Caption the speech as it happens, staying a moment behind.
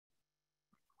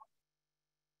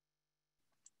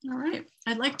All right,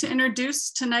 I'd like to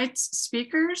introduce tonight's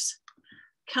speakers.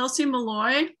 Kelsey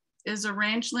Molloy is a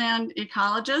rangeland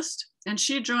ecologist, and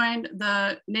she joined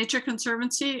the Nature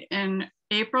Conservancy in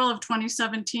April of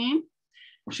 2017.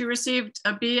 She received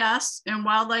a BS in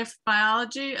wildlife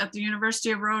biology at the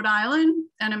University of Rhode Island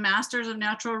and a master's of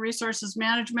natural resources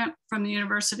management from the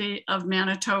University of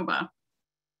Manitoba.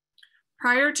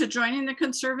 Prior to joining the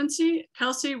Conservancy,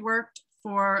 Kelsey worked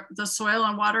for the Soil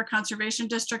and Water Conservation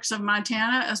Districts of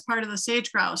Montana as part of the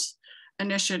Sage Grouse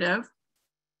Initiative.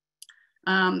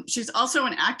 She's also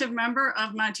an active member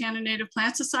of Montana Native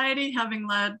Plant Society, having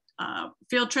led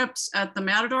field trips at the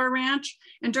Matador Ranch.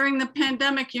 And during the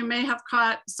pandemic, you may have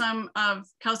caught some of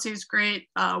Kelsey's great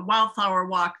wildflower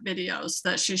walk videos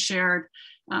that she shared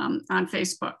on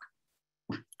Facebook.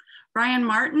 Brian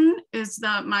Martin is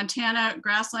the Montana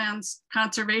Grasslands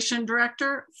Conservation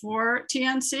Director for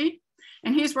TNC,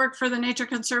 and he's worked for the Nature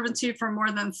Conservancy for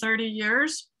more than 30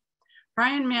 years.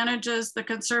 Brian manages the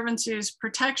Conservancy's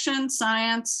protection,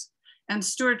 science, and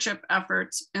stewardship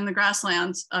efforts in the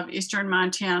grasslands of Eastern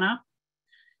Montana.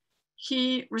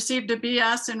 He received a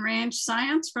BS in range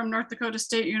science from North Dakota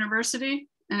State University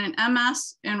and an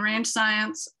MS in range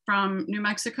science from New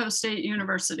Mexico State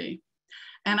University.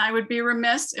 And I would be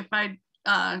remiss if I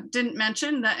didn't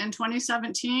mention that in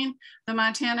 2017, the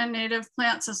Montana Native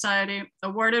Plant Society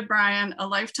awarded Brian a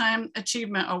Lifetime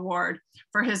Achievement Award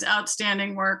for his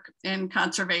outstanding work in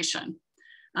conservation.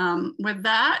 With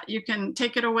that, you can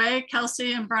take it away,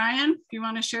 Kelsey and Brian. If you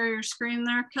want to share your screen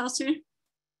there, Kelsey.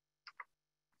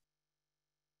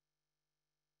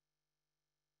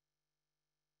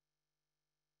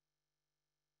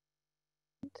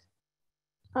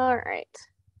 All right.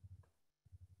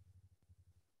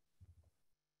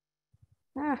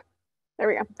 There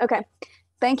we go. Okay.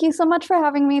 Thank you so much for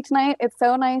having me tonight. It's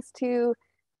so nice to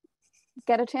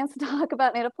get a chance to talk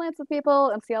about native plants with people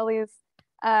and see all these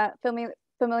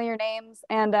familiar names.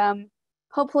 And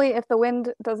hopefully, if the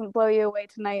wind doesn't blow you away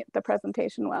tonight, the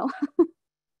presentation will.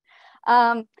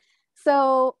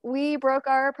 So we broke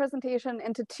our presentation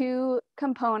into two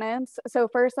components. So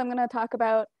first, I'm going to talk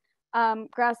about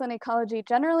grassland ecology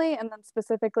generally, and then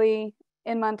specifically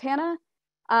in Montana,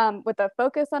 with a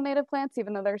focus on native plants,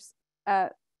 even though there's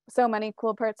so many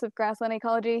cool parts of grassland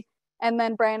ecology. And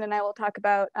then Brian and I will talk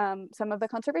about some of the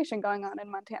conservation going on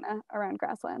in Montana around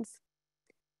grasslands.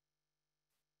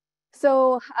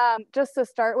 So just to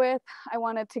start with, I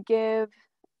wanted to give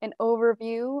an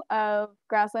overview of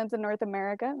grasslands in North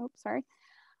America. Oops, sorry.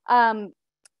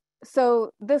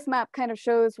 So this map kind of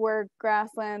shows where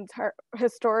grasslands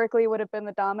historically would have been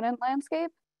the dominant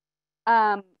landscape.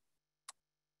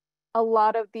 A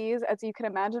lot of these, as you can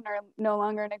imagine, are no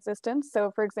longer in existence. So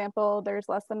for example, there's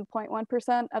less than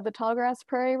 0.1% of the tallgrass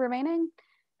prairie remaining.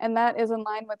 And that is in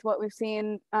line with what we've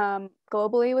seen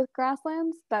globally with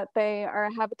grasslands, that they are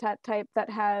a habitat type that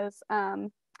has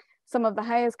some of the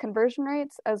highest conversion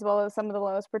rates, as well as some of the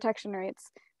lowest protection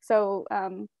rates. So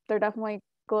they're definitely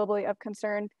globally of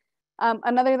concern.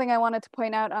 Another thing I wanted to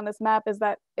point out on this map is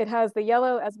that it has the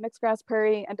yellow as mixed grass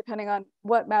prairie, and depending on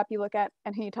what map you look at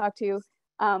and who you talk to,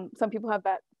 some people have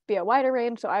that be a wider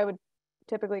range. So I would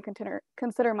typically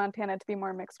consider Montana to be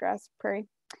more mixed grass prairie.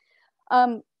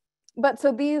 But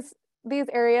so these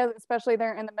areas, especially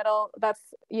there in the middle, that's,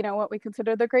 you know, what we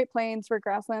consider the Great Plains, where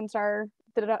grasslands are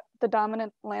the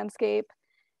dominant landscape.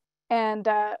 And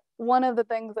one of the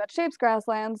things that shapes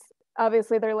grasslands,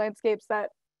 obviously they're landscapes that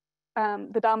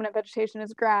the dominant vegetation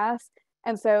is grass.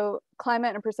 And so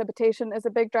climate and precipitation is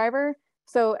a big driver.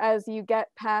 So as you get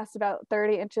past about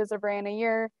 30 inches of rain a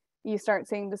year, you start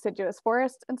seeing deciduous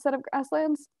forest instead of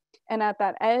grasslands. And at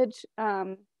that edge,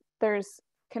 can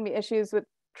be issues with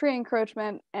tree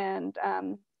encroachment, and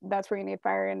that's where you need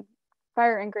fire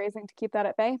and grazing to keep that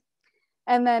at bay.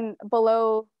 And then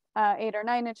below 8 or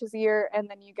 9 inches a year, and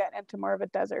then you get into more of a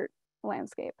desert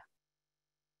landscape.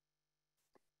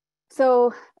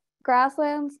 So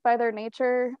grasslands, by their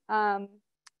nature,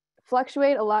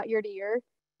 fluctuate a lot year to year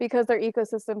because they're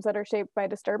ecosystems that are shaped by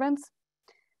disturbance.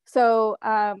 So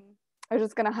I'm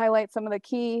just going to highlight some of the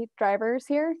key drivers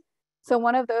here. So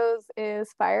one of those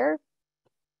is fire.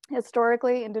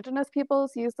 Historically, indigenous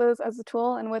peoples use those as a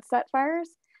tool and would set fires.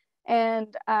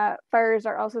 And fires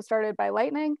are also started by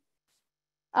lightning.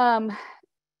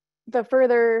 The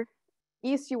further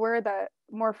east you were, the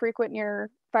more frequent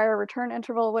your fire return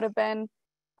interval would have been.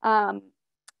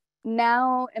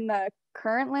 Now in the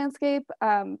current landscape,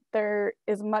 there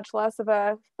is much less of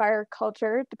a fire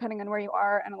culture depending on where you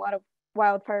are, and a lot of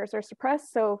wildfires are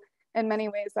suppressed. So in many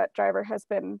ways, that driver has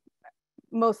been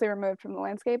mostly removed from the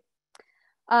landscape.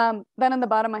 Then in the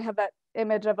bottom, I have that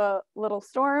image of a little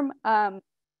storm.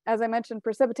 as I mentioned,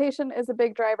 precipitation is a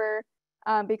big driver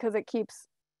because it keeps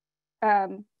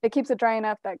it dry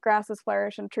enough that grasses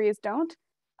flourish and trees don't.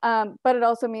 But it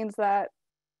also means that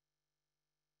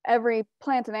every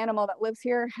plant and animal that lives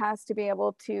here has to be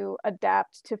able to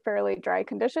adapt to fairly dry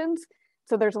conditions.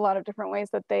 So there's a lot of different ways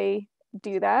that they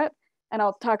do that. And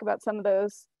I'll talk about some of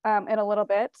those in a little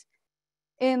bit.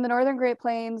 In the Northern Great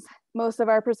Plains, most of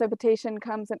our precipitation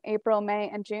comes in April, May,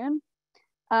 and June,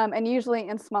 and usually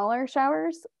in smaller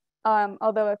showers.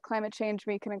 Although with climate change,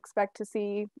 we can expect to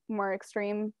see more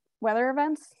extreme weather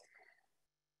events.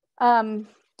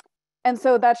 And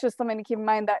so that's just something to keep in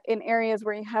mind, that in areas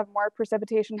where you have more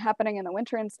precipitation happening in the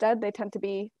winter instead, they tend to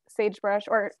be sagebrush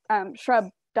or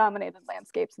shrub-dominated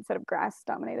landscapes instead of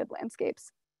grass-dominated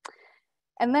landscapes.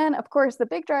 And then, of course, the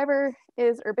big driver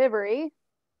is herbivory.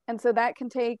 And so that can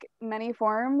take many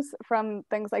forms, from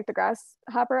things like the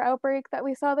grasshopper outbreak that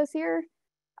we saw this year,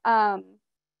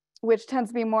 which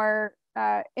tends to be more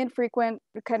infrequent,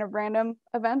 kind of random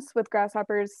events with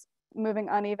grasshoppers moving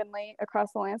unevenly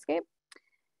across the landscape.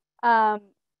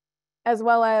 As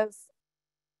well as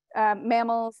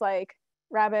mammals like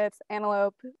rabbits,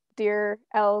 antelope, deer,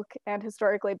 elk, and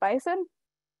historically bison.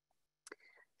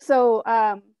 So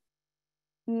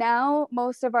now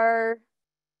most of our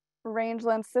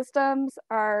rangeland systems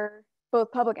are,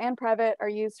 both public and private, are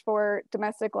used for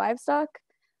domestic livestock,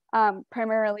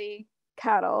 primarily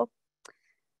cattle.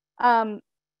 The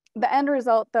end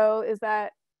result, though, is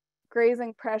that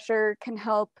grazing pressure can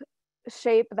help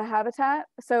shape the habitat.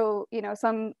 So, you know,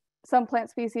 some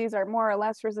plant species are more or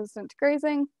less resistant to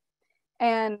grazing.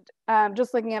 And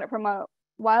just looking at it from a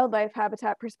wildlife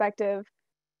habitat perspective,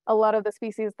 a lot of the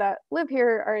species that live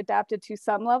here are adapted to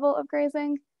some level of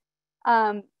grazing.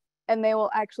 And they will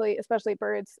actually, especially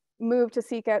birds, move to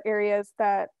seek out areas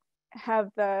that have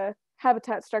the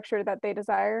habitat structure that they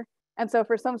desire. And so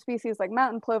for some species like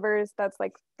mountain plovers, that's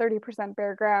like 30%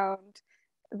 bare ground,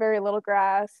 very little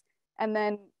grass. And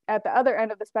then at the other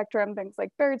end of the spectrum, things like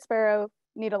bird sparrow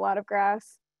need a lot of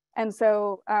grass. And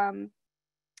so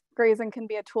grazing can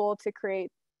be a tool to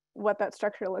create what that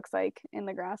structure looks like in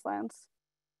the grasslands.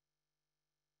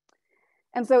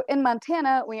 And so in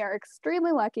Montana, we are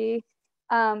extremely lucky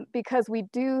because we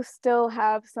do still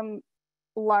have some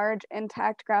large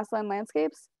intact grassland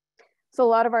landscapes. So a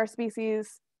lot of our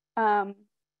species are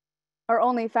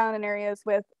only found in areas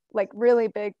with like really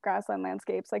big grassland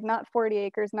landscapes, like not 40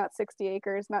 acres, not 60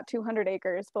 acres, not 200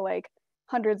 acres, but like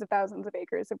hundreds of thousands of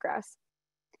acres of grass.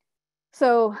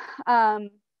 So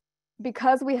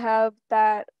because we have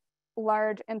that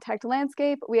large intact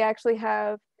landscape, we actually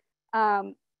have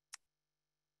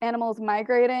animals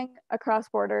migrating across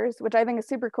borders, which I think is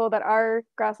super cool, that our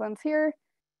grasslands here,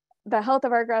 the health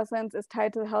of our grasslands is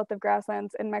tied to the health of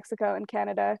grasslands in Mexico and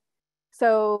Canada.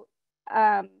 So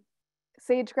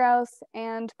sage grouse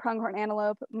and pronghorn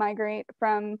antelope migrate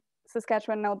from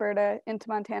Saskatchewan and Alberta into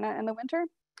Montana in the winter.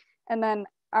 And then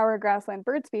our grassland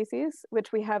bird species,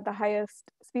 which we have the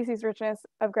highest species richness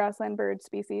of grassland bird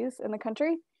species in the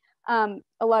country,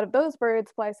 a lot of those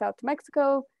birds fly south to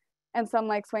Mexico, and some,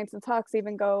 like Swainson's hawks,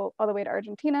 even go all the way to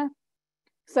Argentina.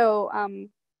 So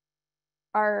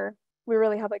we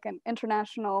really have like an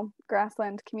international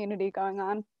grassland community going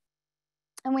on.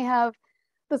 And we have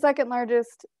the second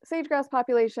largest sage-grouse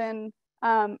population.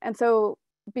 And so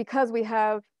because we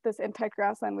have this intact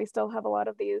grassland, we still have a lot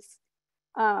of these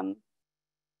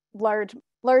large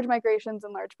migrations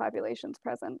and large populations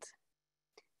present.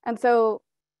 And so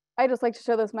I just like to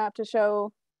show this map to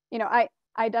show, you know,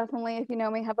 I definitely, if you know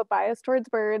me, have a bias towards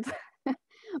birds,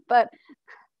 but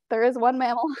there is one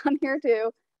mammal on here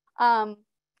too.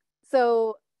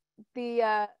 So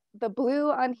the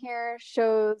blue on here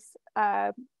shows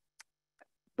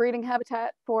breeding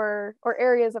habitat for, or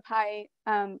areas of high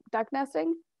duck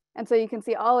nesting. And so you can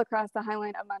see all across the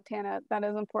highline of Montana, that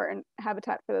is important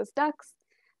habitat for those ducks.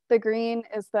 The green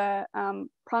is the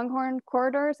pronghorn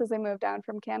corridors as they move down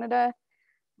from Canada.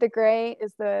 The gray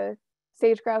is the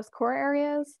sage-grouse core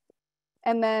areas.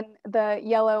 And then the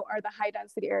yellow are the high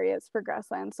density areas for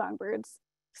grassland songbirds.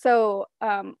 So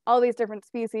all these different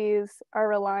species are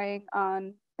relying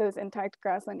on those intact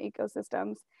grassland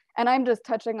ecosystems. And I'm just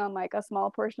touching on like a small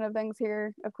portion of things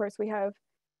here. Of course, we have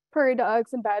prairie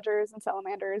dogs and badgers and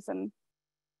salamanders and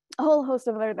a whole host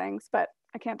of other things, but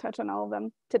I can't touch on all of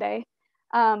them today.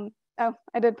 Oh,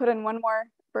 I did put in one more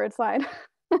bird slide.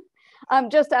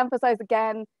 Just to emphasize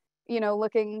again, you know,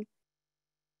 looking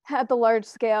at the large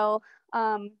scale,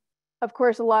 of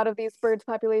course, a lot of these birds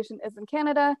population is in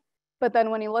Canada, but then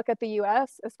when you look at the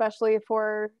US, especially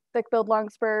for thick-billed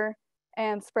longspur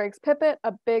and Sprague's pipit,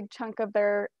 a big chunk of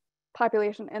their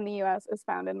population in the US is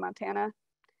found in Montana.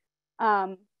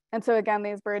 And so again,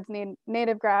 these birds need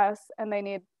native grass and they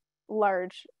need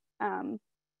large,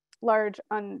 large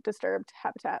undisturbed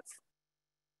habitats.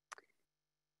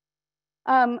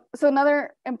 So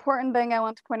another important thing I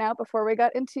want to point out before we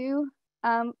got into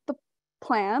the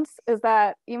plants is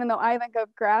that even though I think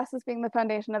of grass as being the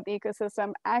foundation of the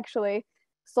ecosystem, actually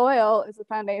soil is the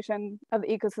foundation of the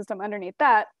ecosystem underneath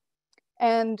that.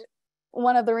 And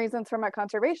one of the reasons from a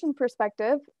conservation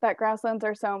perspective that grasslands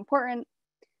are so important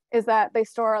is that they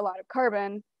store a lot of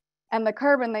carbon, and the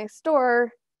carbon they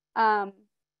store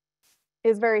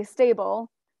is very stable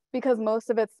because most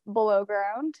of it's below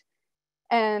ground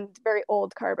and very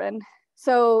old carbon.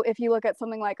 So if you look at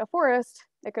something like a forest,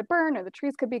 it could burn or the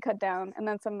trees could be cut down and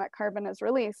then some of that carbon is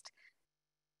released.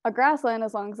 A grassland,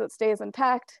 as long as it stays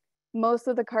intact, most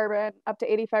of the carbon, up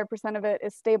to 85% of it,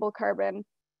 is stable carbon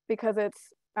because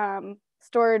it's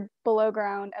stored below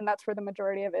ground, and that's where the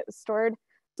majority of it is stored.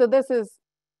 So this is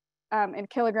in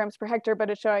kilograms per hectare, but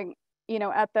it's showing, you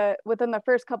know, within the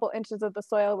first couple inches of the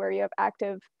soil where you have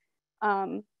active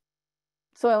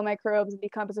soil microbes and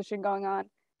decomposition going on,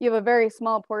 you have a very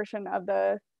small portion of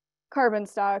the carbon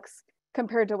stocks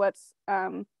compared to what's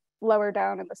lower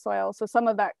down in the soil. So some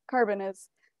of that carbon is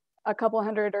a couple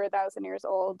hundred or 1,000 years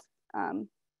old.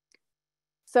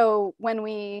 So when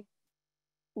we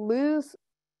lose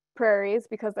prairies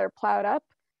because they're plowed up,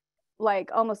 like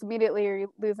almost immediately you're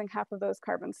losing half of those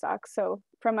carbon stocks. So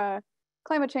from a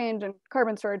climate change and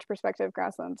carbon storage perspective,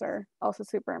 grasslands are also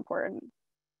super important.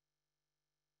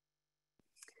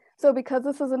 So because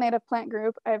this is a native plant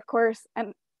group, I of course,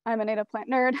 and I'm a native plant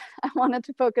nerd, I wanted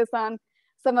to focus on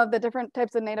some of the different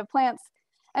types of native plants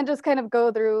and just kind of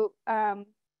go through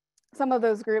some of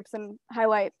those groups and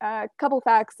highlight a couple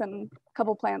facts and a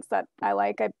couple plants that I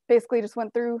like. I basically just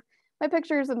went through my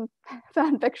pictures and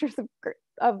found pictures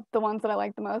of the ones that I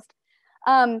like the most.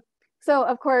 So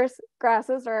of course,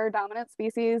 grasses are our dominant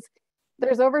species.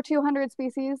 There's over 200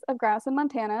 species of grass in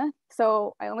Montana.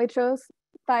 So I only chose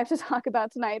 5 to talk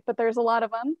about tonight, but there's a lot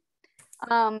of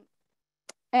them.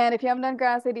 And if you haven't done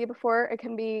grass ID before, it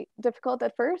can be difficult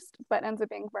at first, but ends up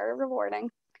being very rewarding.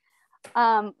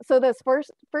 So this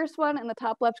first one in the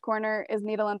top left corner is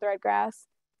needle and thread grass.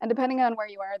 And depending on where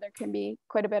you are, there can be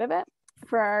quite a bit of it.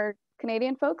 For our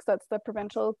Canadian folks, that's the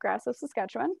provincial grass of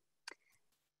Saskatchewan.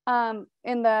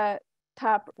 In the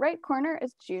top right corner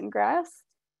is June grass.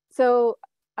 So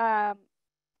I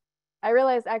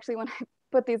realized actually when I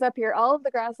put these up here, all of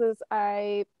the grasses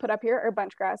I put up here are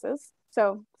bunch grasses.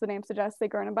 So as the name suggests, they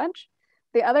grow in a bunch.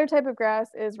 The other type of grass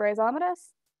is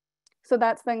rhizomatous. So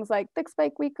that's things like thick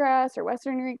spike wheatgrass or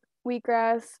western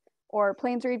wheatgrass or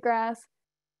plains reed grass,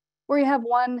 where you have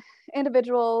one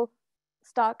individual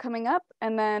stalk coming up,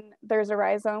 and then there's a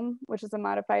rhizome, which is a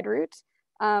modified root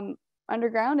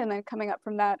underground, and then coming up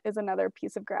from that is another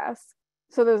piece of grass.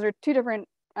 So those are two different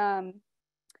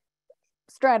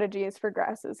strategies for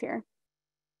grasses here.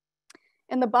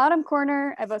 In the bottom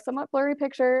corner, I have a somewhat blurry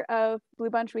picture of blue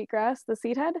bunch wheatgrass, the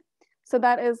seed head. So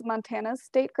that is Montana's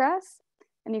state grass.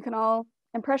 And you can all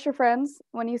impress your friends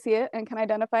when you see it and can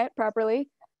identify it properly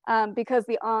because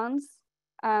the awns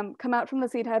come out from the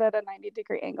seed head at a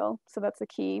 90-degree angle. So that's a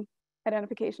key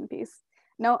identification piece.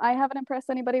 No, I haven't impressed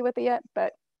anybody with it yet,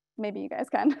 but maybe you guys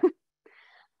can.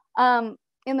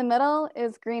 In the middle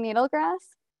is green needle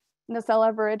grass,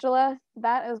 Nacella virigula.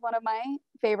 That is one of my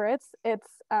favorites. It's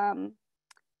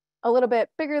a little bit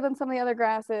bigger than some of the other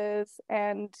grasses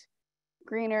and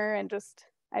greener, and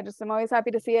I just am always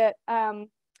happy to see it.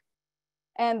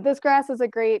 And this grass is a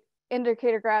great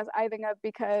indicator grass, I think, of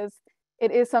because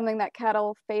it is something that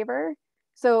cattle favor.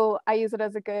 So I use it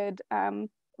as a good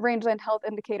rangeland health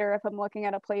indicator if I'm looking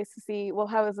at a place to see, well,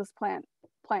 how is this plant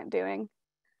doing?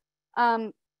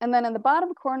 And then in the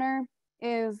bottom corner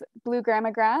is blue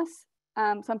grama grass.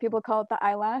 Some people call it the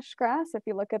eyelash grass if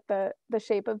you look at the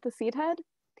shape of the seed head.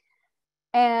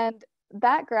 And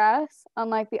that grass,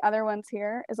 unlike the other ones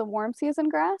here, is a warm season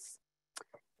grass.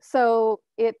 So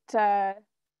it,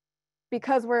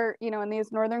 because we're, in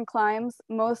these northern climes,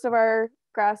 most of our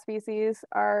grass species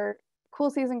are cool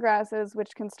season grasses,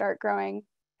 which can start growing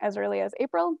as early as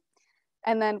April.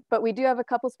 And then, but we do have a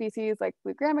couple species like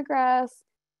blue grama grass,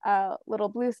 little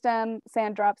blue stem,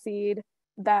 sand dropseed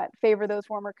that favor those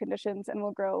warmer conditions and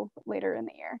will grow later in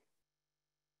the year.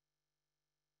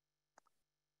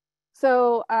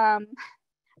 So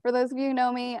for those of you who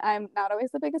know me, I'm not always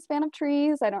the biggest fan of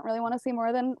trees. I don't really want to see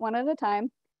more than one at a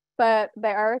time, but they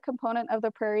are a component of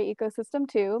the prairie ecosystem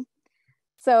too.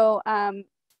 So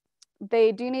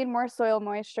they do need more soil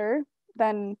moisture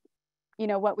than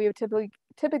what we would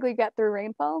typically get through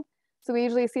rainfall. So we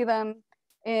usually see them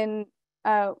in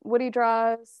woody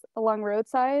draws along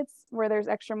roadsides where there's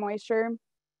extra moisture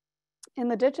in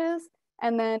the ditches,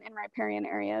 and then in riparian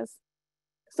areas.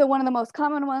 So one of the most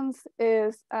common ones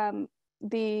is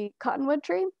the cottonwood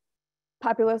tree,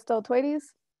 Populus deltoides.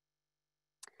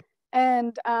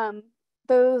 And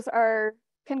those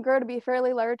can grow to be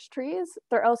fairly large trees.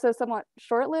 They're also somewhat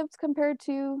short-lived compared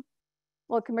to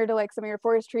like some of your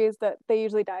forest trees that they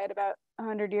usually die at about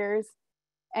 100 years.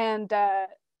 And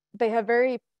they have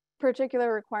very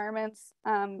particular requirements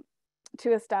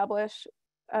to establish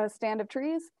a stand of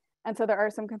trees. And so there are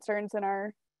some concerns in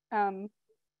our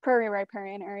prairie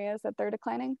riparian areas that they're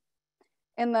declining.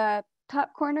 In the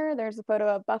top corner, there's a photo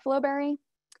of buffaloberry,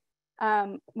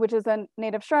 which is a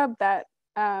native shrub that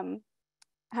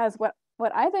has what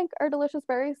I think are delicious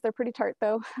berries. They're pretty tart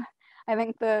though. I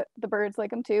think the birds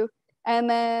like them too. And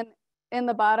then in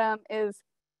the bottom is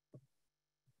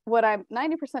what I'm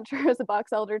 90% sure is a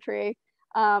box elder tree.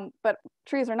 But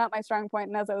trees are not my strong point.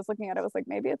 And as I was looking at it, I was like,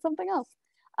 maybe it's something else.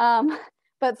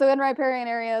 But so in riparian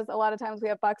areas, a lot of times we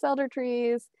have box elder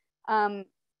trees.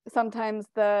 Sometimes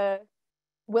the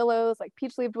willows, like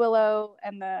peach-leaved willow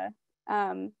and the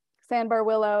sandbar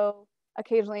willow,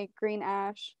 occasionally green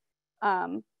ash.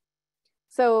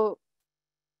 So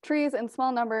trees in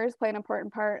small numbers play an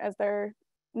important part as they're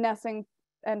nesting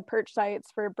and perch sites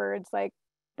for birds like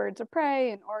birds of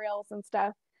prey and orioles and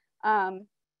stuff.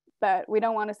 But we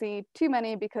don't want to see too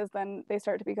many because then they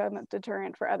start to become a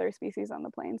deterrent for other species on the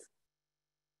plains.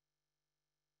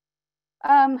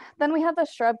 Then we have the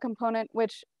shrub component,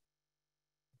 which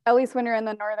at least when you're in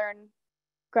the northern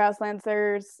grasslands,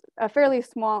 there's a fairly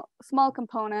small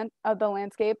component of the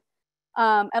landscape.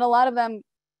 And a lot of them,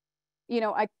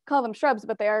 I call them shrubs,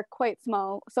 but they are quite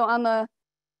small. So on the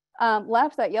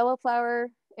left, that yellow flower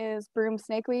is broom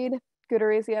snakeweed,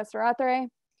 Gutierrezia cerathere.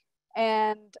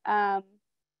 And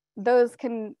those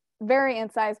can vary in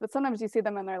size, but sometimes you see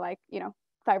them and they're like,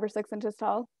 5 or 6 inches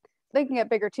tall. They can get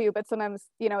bigger too, but sometimes,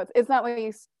 it's not what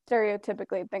you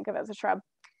stereotypically think of as a shrub.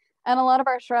 And a lot of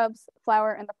our shrubs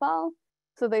flower in the fall.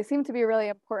 So they seem to be really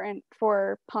important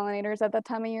for pollinators at that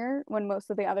time of year when most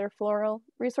of the other floral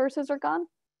resources are gone.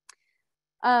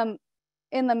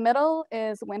 In the middle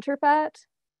is winter fat.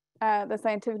 The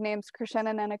scientific name is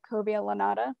Crescenta Nanacovia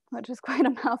lanata, which is quite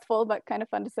a mouthful, but kind of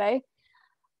fun to say.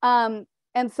 And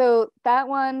so that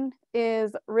one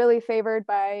is really favored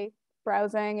by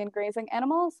browsing and grazing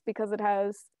animals because it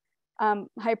has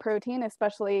high protein,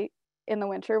 especially in the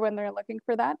winter when they're looking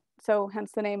for that. So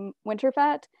hence the name winter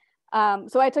fat.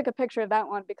 So I took a picture of that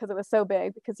one because it was so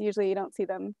big, because usually you don't see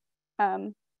them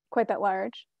quite that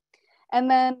large. And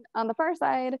then on the far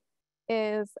side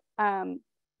is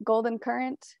golden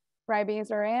currant,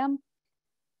 Ribes aureum.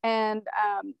 And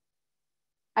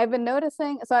I've been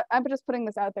noticing, so I'm just putting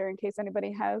this out there in case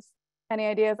anybody has any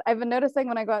ideas. I've been noticing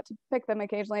when I go out to pick them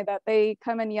occasionally that they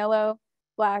come in yellow,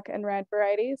 black, and red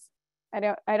varieties. I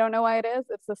don't know why it is.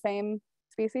 It's the same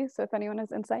species. So if anyone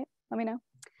has insight, let me know.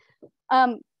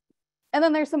 And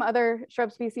then there's some other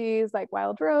shrub species like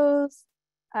wild rose,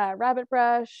 rabbit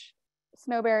brush,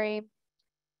 snowberry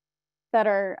that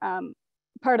are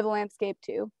part of the landscape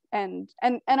too, and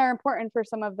are important for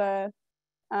some of the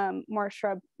more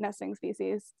shrub nesting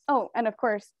species. Oh, and of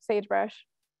course, sagebrush.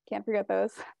 Can't forget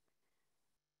those.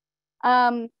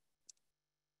 Then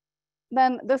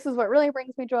this is what really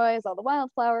brings me joy, is all the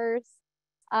wildflowers.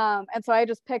 And so I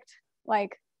just picked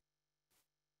like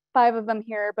 5 of them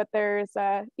here, but there's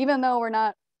even though we're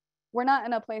not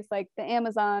in a place like the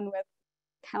Amazon with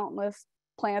countless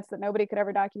plants that nobody could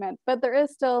ever document, but there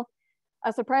is still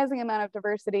a surprising amount of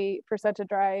diversity for such a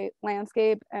dry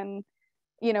landscape. And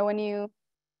when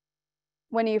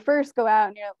you first go out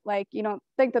and you're like, you don't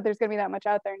think that there's going to be that much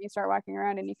out there, and you start walking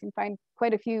around and you can find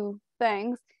quite a few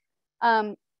things.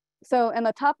 So in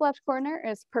the top left corner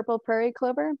is purple prairie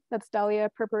clover. That's Dahlia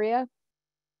purpurea,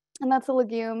 and that's a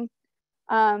legume.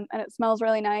 And it smells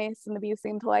really nice, and the bees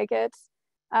seem to like it.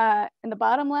 In the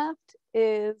bottom left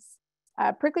is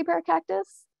prickly pear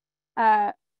cactus,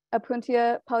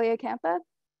 Apuntia polyacantha.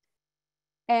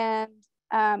 And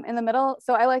in the middle,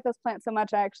 so I like this plant so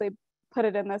much, I actually put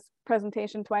it in this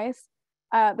presentation twice.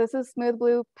 This is smooth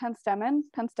blue penstemon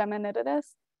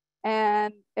nitidus,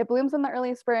 and it blooms in the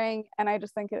early spring, and I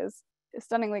just think it is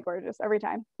stunningly gorgeous every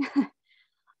time.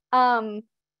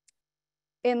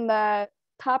 In the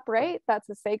top right, that's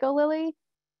a sago lily.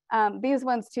 These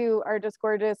ones too are just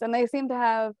gorgeous, and they seem to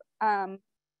have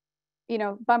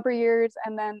bumper years.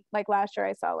 And then like last year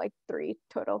I saw like 3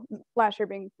 total, last year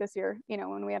being this year,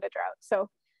 when we had a drought. So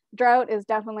drought is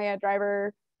definitely a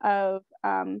driver of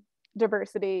plant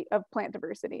diversity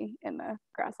in the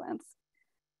grasslands.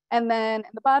 And then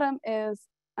at the bottom is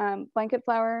blanket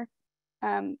flower,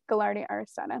 Gaillardia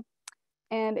aristata.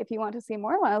 And if you want to see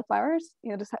more wildflowers,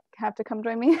 you'll just have to come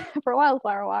join me for a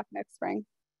wildflower walk next spring.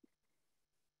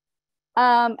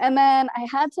 And then I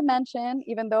had to mention,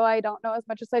 even though I don't know as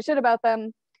much as I should about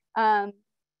them,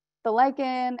 the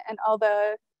lichen and all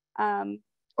the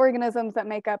organisms that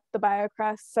make up the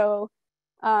biocrust. So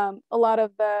a lot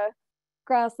of the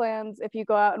grasslands, if you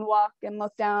go out and walk and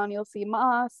look down, you'll see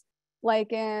moss,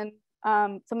 lichen,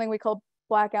 something we call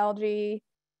black algae,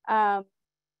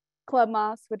 club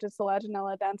moss, which is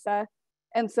Selaginella densa.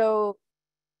 And so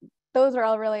those are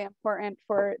all really important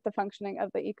for the functioning of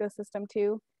the ecosystem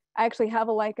too. I actually have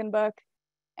a lichen book,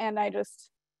 and I just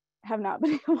have not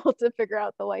been able to figure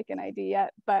out the lichen ID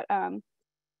yet, but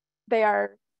they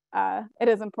are, it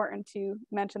is important to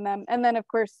mention them. And then of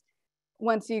course,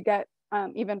 once you get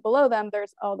even below them,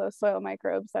 there's all those soil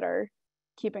microbes that are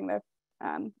keeping the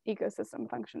ecosystem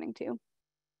functioning too.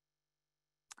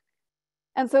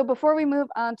 And so before we move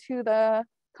on to the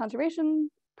conservation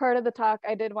part of the talk,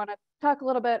 I did want to talk a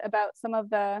little bit about some of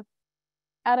the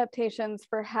adaptations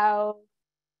for how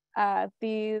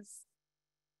these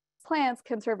plants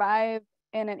can survive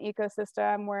in an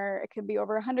ecosystem where it could be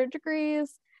over 100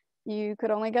 degrees. You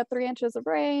could only get 3 inches of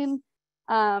rain.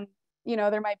 You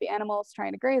know, there might be animals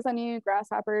trying to graze on you,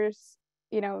 grasshoppers,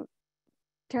 you know,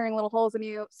 tearing little holes in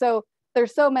you. So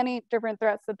there's so many different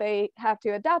threats that they have to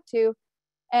adapt to.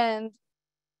 And,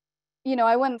 you know,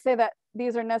 I wouldn't say that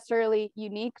these are necessarily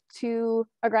unique to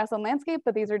a grassland landscape,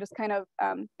 but these are just kind of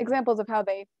examples of how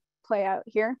they play out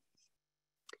here.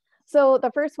 So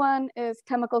the first one is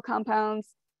chemical compounds.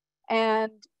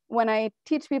 And when I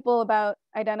teach people about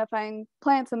identifying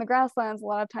plants in the grasslands, a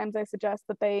lot of times I suggest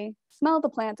that they smell the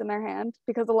plant in their hand,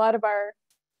 because a lot of our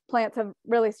plants have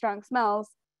really strong smells.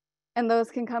 And those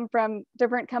can come from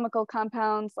different chemical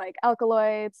compounds like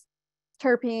alkaloids,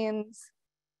 terpenes.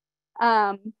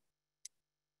 And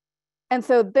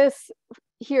so this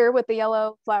here with the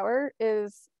yellow flower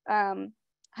is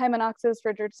Hymenopsis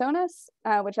richardsonus,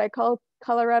 which I call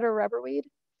Colorado rubberweed.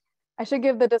 I should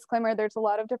give the disclaimer, there's a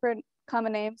lot of different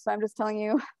common names, so I'm just telling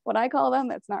you what I call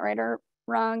them. It's not right or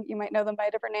wrong. You might know them by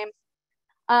a different name.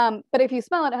 But if you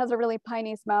smell it, it has a really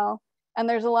piney smell. And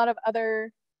there's a lot of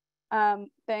other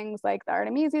things like the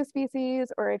Artemisia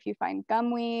species, or if you find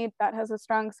gumweed, that has a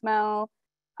strong smell.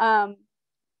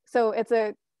 So it's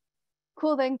a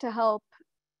cool thing to help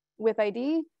with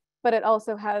ID, but it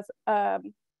also has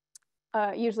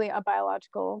usually a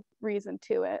biological reason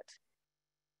to it.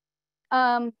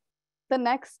 The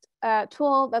next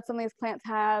tool that some of these plants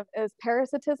have is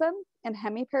parasitism and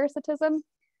hemiparasitism.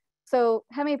 So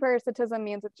hemiparasitism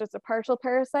means it's just a partial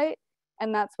parasite,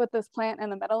 and that's what this plant in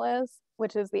the middle is,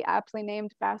 which is the aptly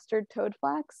named bastard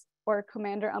toadflax, or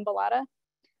Commander umbellata.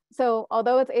 So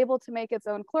although it's able to make its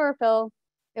own chlorophyll,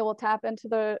 it will tap into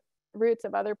the roots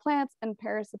of other plants and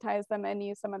parasitize them and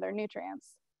use some of their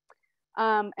nutrients.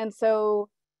 And so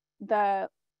the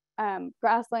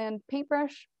grassland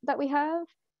paintbrush that we have,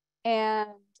 and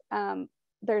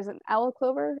there's an owl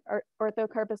clover, or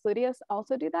Orthocarpus luteus,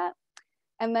 also do that.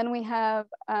 And then we have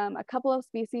a couple of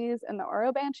species in the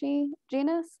Orobanche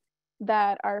genus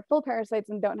that are full parasites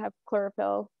and don't have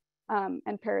chlorophyll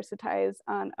and parasitize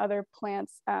on other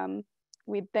plants.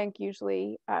 We'd think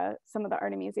usually some of the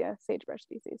Artemisia sagebrush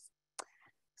species.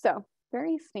 So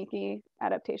very sneaky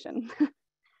adaptation.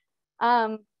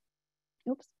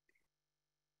 Oops.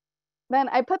 Then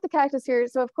I put the cactus here.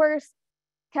 So of course,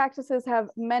 cactuses have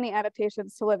many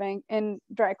adaptations to living in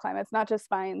dry climates, not just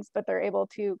spines, but they're able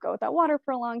to go without water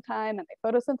for a long time, and they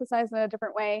photosynthesize in a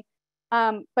different way.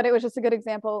 But it was just a good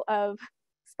example of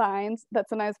spines that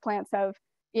sometimes plants have,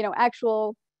 you know,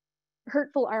 actual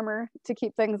hurtful armor to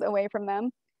keep things away from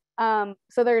them.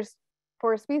 So there's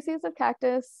 4 species of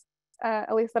cactus,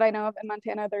 at least that I know of in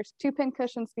Montana. There's 2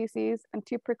 pincushion species and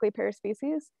 2 prickly pear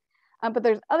species. But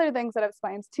there's other things that have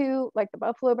spines too, like the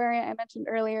buffaloberry I mentioned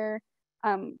earlier,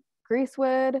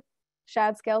 greasewood,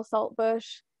 shad scale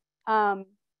saltbush.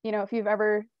 You know, if you've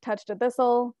ever touched a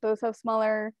thistle, those have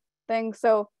smaller things.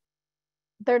 So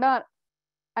they're not,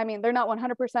 I mean, they're not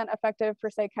 100% effective for,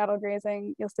 say, cattle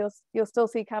grazing. You'll still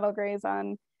see cattle graze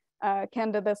on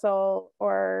Canada thistle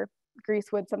or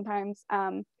greasewood sometimes,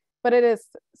 but it is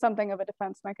something of a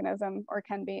defense mechanism, or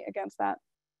can be, against that.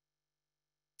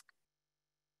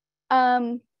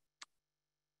 I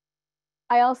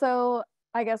also,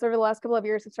 I guess over the last couple of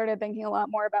years, have started thinking a lot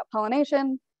more about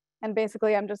pollination. And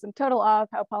basically, I'm just in total awe of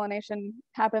how pollination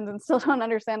happens, and still don't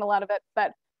understand a lot of it.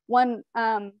 But one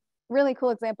really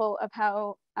cool example of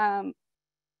how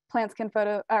plants can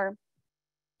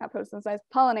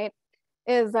pollinate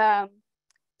is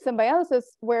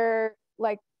symbiosis, where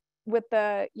like with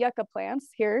the yucca plants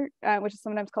here, which is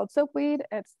sometimes called soapweed,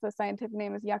 the scientific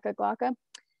name is Yucca glauca,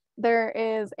 there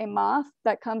is a moth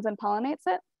that comes and pollinates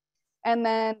it. And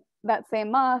then that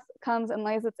same moth comes and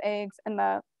lays its eggs in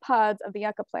the pods of the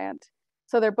yucca plant.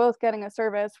 So they're both getting a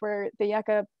service where the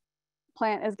yucca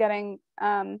plant is getting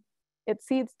its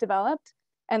seeds developed,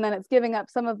 and then it's giving up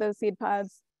some of those seed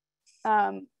pods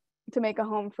to make a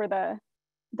home for the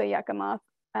yucca moth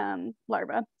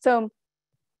larva. So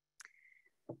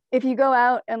if you go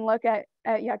out and look at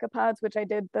yucca pods, which I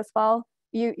did this fall,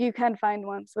 you can find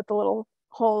ones with the little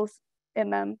holes in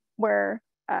them where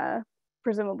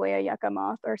presumably a yucca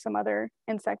moth or some other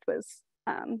insect was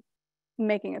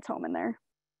making its home in there.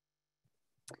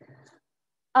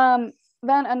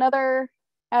 Then another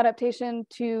adaptation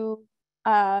to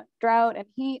drought and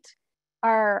heat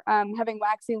are having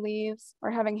waxy leaves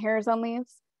or having hairs on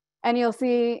leaves. And you'll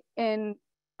see in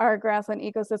our grassland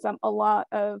ecosystem, a lot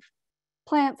of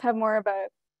plants have more of a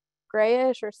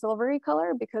grayish or silvery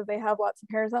color because they have lots of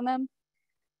hairs on them.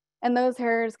 And those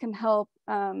hairs can help,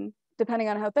 depending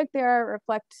on how thick they are,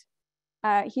 reflect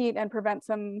heat and prevent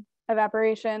some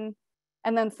evaporation.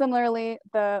 And then similarly,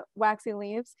 the waxy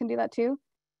leaves can do that too.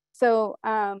 So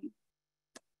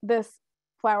this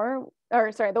flower,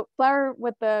 or sorry, the flower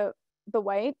with the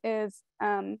white is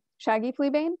shaggy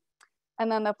fleabane.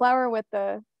 And then the flower with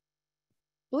the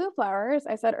blue flowers,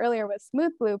 I said earlier, was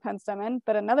smooth blue penstemon,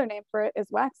 but another name for it is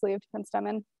wax-leaved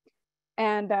penstemon.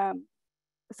 And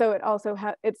so it also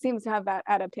it seems to have that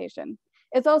adaptation.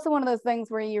 It's also one of those things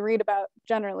where you read about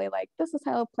generally, like, this is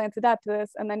how plants adapt to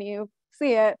this, and then you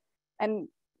see it and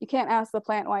you can't ask the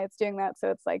plant why it's doing that. So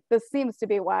it's like, this seems to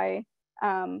be why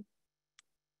they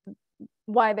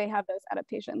have those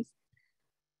adaptations.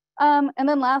 And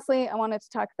then lastly, I wanted to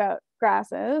talk about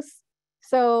grasses.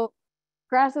 So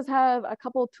grasses have a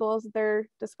couple tools at their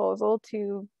disposal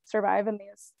to survive in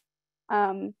these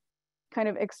kind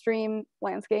of extreme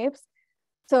landscapes.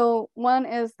 So one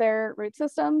is their root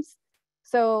systems.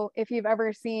 So if you've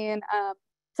ever seen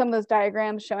some of those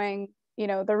diagrams showing, you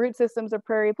know, the root systems of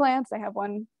prairie plants, I have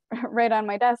one right on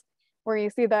my desk where you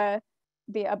see the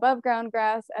above ground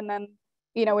grass, and then,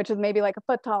 you know, which is maybe like a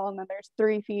foot tall, and then there's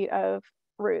 3 feet of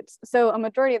roots. So a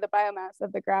majority of the biomass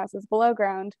of the grass is below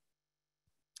ground,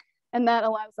 and that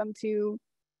allows them to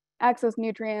access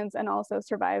nutrients and also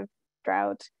survive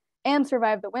drought and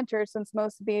survive the winter, since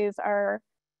most of these are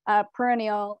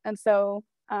perennial. And so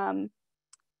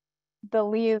the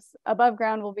leaves above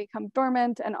ground will become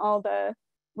dormant, and all the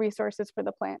resources for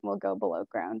the plant will go below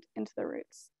ground into the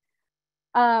roots.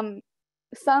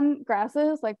 Some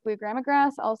grasses, like blue grama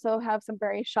grass, also have some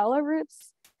very shallow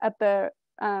roots at the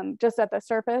just at the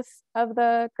surface of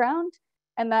the ground,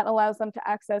 and that allows them to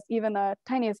access even the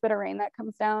tiniest bit of rain that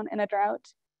comes down in a drought,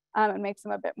 and makes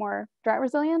them a bit more drought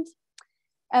resilient.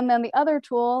 And then the other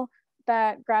tool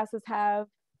that grasses have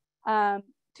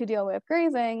to deal with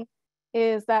grazing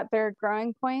is that their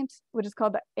growing point, which is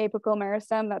called the apical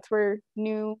meristem, that's where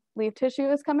new leaf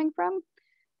tissue is coming from,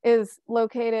 is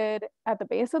located at the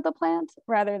base of the plant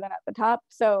rather than at the top.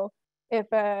 So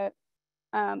if a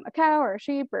cow or a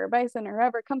sheep or a bison or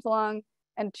whoever comes along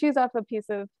and chews off a piece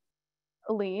of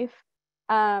a leaf,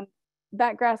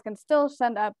 that grass can still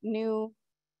send up new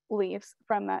leaves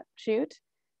from that shoot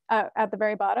at the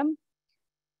very bottom,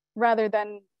 rather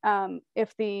than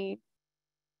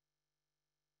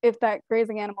if that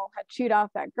grazing animal had chewed off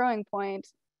that growing point,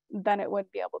 then it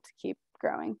wouldn't be able to keep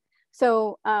growing.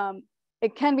 So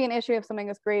it can be an issue if something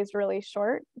is grazed really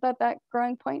short, that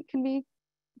growing point can be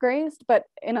grazed, but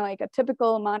in a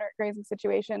typical moderate grazing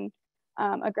situation,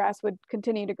 a grass would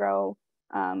continue to grow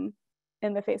in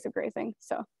the face of grazing.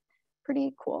 So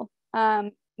pretty cool.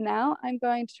 Now I'm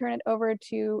going to turn it over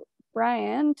to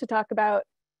Brian to talk about,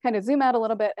 kind of zoom out a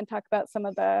little bit and talk about some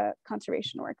of the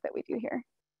conservation work that we do here.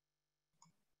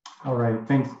 All right,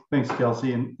 thanks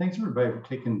Kelsey, and thanks everybody for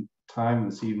taking time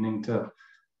this evening to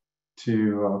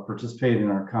participate in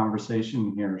our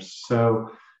conversation here. So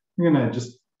I'm going to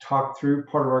just talk through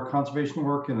part of our conservation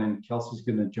work, and then Kelsey's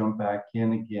going to jump back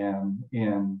in again.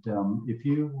 And if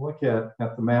you look at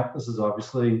the map, this is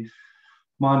obviously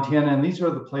Montana, and these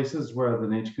are the places where the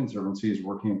Nature Conservancy is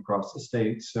working across the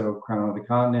state. So Crown of the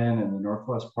Continent in the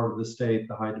northwest part of the state,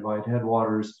 the High Divide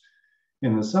headwaters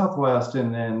in the southwest,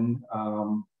 and then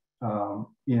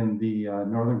in the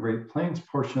northern Great Plains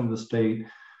portion of the state,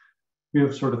 we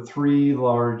have sort of 3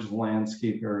 large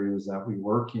landscape areas that we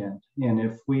work in. And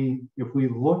if we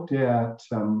looked at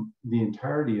the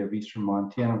entirety of eastern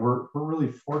Montana, we're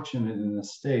really fortunate in the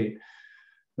state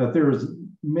that there's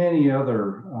many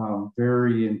other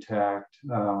very intact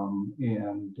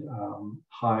and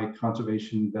high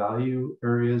conservation value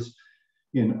areas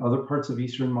in other parts of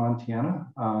eastern Montana.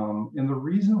 And the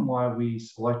reason why we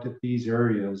selected these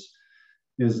areas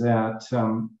is that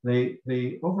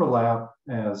they overlap,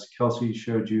 as Kelsey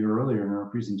showed you earlier in our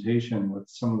presentation, with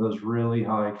some of those really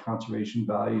high conservation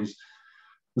values,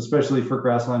 especially for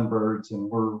grassland birds. And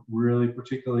we're really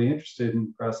particularly interested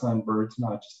in grassland birds,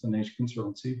 not just the Nature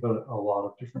Conservancy, but a lot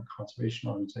of different conservation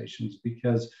organizations,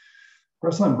 because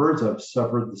grassland birds have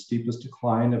suffered the steepest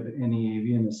decline of any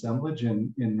avian assemblage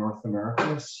in North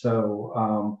America.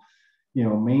 So, you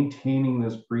know, maintaining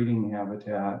this breeding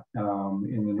habitat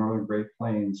in the Northern Great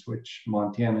Plains, which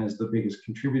Montana is the biggest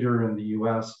contributor in the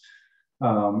US,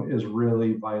 is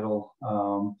really vital.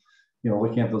 You know,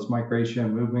 looking at those migration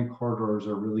and movement corridors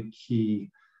are really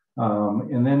key.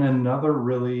 And then another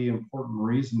really important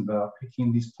reason about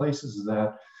picking these places is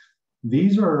that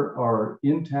these are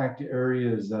intact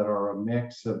areas that are a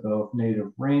mix of both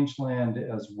native rangeland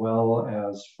as well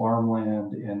as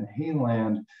farmland and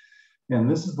hayland. And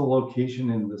this is the location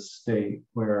in the state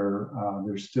where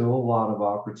there's still a lot of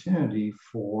opportunity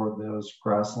for those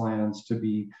grasslands to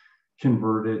be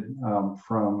converted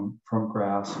from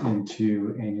grass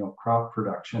into annual crop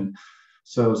production.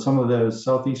 So some of those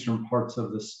southeastern parts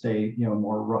of the state, you know,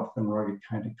 more rough and rugged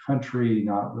kind of country,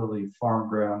 not really farm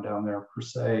ground down there per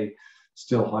se,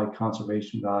 still high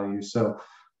conservation value. So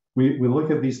we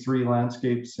look at these three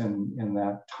landscapes, and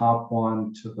that top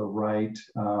one to the right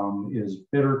is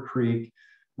Bitter Creek,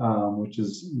 which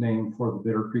is named for the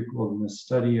Bitter Creek Wilderness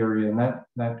Study Area. And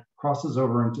that crosses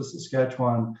over into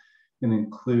Saskatchewan and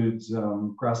includes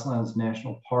Grasslands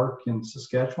National Park in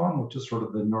Saskatchewan, which is sort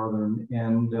of the northern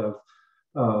end of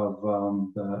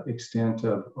the extent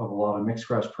of a lot of mixed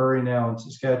grass prairie now in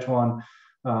Saskatchewan.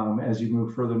 As you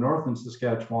move further north in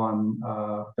Saskatchewan,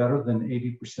 better than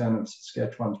 80% of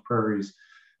Saskatchewan's prairies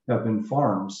have been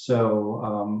farmed.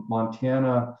 So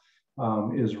Montana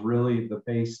is really the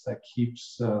base that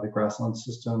keeps the grassland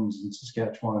systems in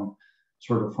Saskatchewan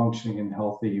sort of functioning and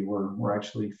healthy. We're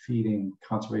actually feeding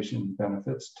conservation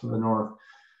benefits to the north.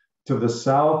 To the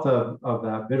south of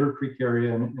that Bitter Creek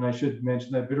area, and I should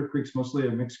mention that Bitter Creek's mostly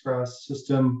a mixed grass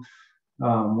system.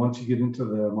 Once you get into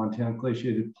the Montana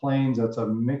glaciated plains, that's a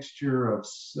mixture of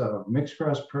mixed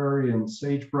grass prairie and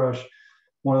sagebrush.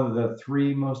 One of the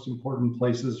three most important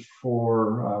places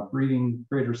for breeding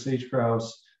greater sage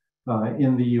grouse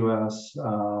in the US,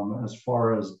 as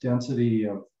far as density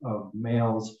of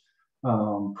males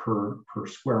per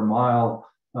square mile,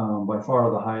 by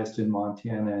far the highest in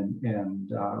Montana,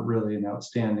 and really an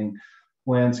outstanding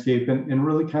landscape, and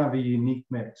really kind of a unique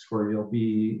mix where you'll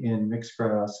be in mixed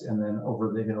grass, and then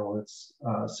over the hill it's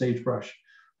sagebrush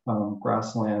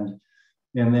grassland.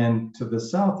 And then to the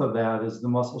south of that is the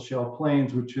Musselshell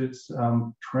Plains, which is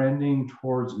trending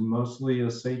towards mostly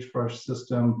a sagebrush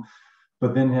system,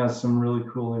 but then has some really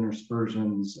cool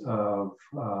interspersions of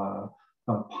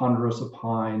ponderosa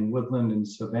pine, woodland, and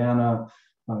savanna,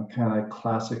 kind of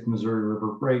classic Missouri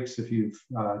River breaks if you've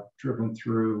driven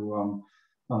through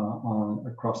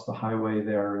across the highway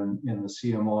there in the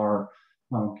CMR.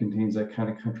 Contains that kind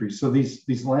of country. So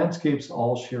these landscapes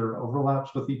all share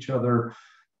overlaps with each other.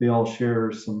 They all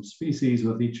share some species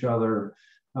with each other,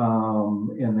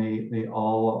 and they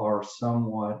all are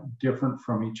somewhat different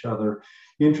from each other.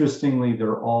 Interestingly,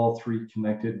 they're all three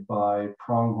connected by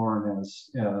pronghorn, as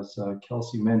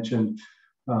Kelsey mentioned.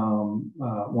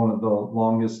 One of the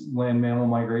longest land mammal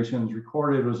migrations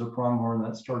recorded was a pronghorn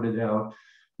that started out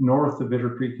north of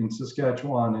Bitter Creek in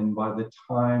Saskatchewan, and by the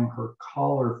time her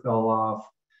collar fell off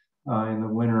in the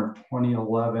winter of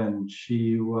 2011,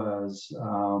 she was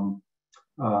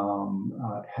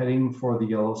heading for the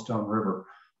Yellowstone River.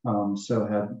 So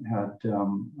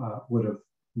would have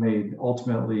made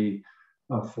ultimately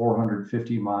a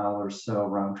 450 mile or so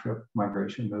round trip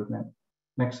migration movement.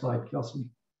 Next slide, Kelsey.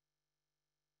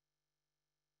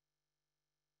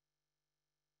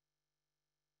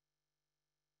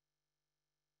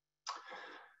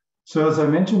 So as I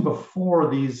mentioned before,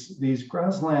 these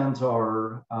grasslands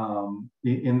are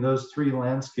in those three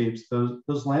landscapes.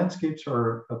 Those landscapes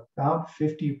are about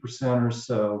 50% or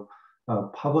so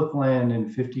public land and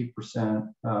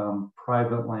 50%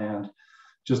 private land,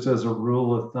 just as a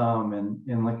rule of thumb.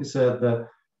 And like I said,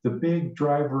 the big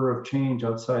driver of change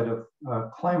outside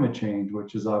of climate change,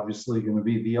 which is obviously going to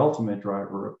be the ultimate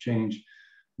driver of change,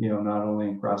 you know, not only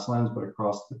in grasslands but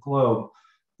across the globe.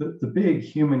 The big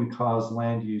human-caused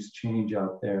land use change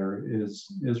out there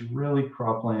is really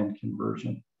cropland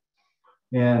conversion.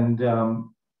 And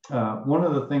one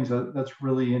of the things that's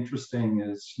really interesting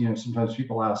is, you know, sometimes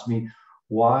people ask me,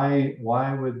 why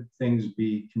would things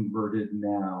be converted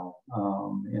now,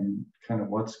 and kind of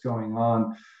what's going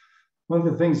on? one of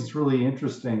the things that's really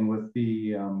interesting with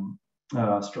the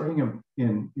starting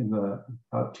in the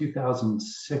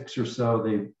 2006 or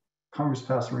so, Congress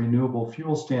passed renewable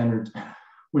fuel standards,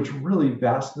 which really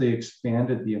vastly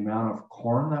expanded the amount of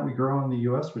corn that we grow in the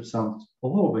US, which sounds a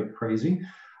little bit crazy.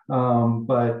 And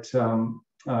the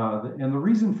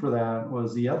reason for that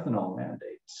was the ethanol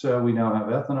mandate. So we now have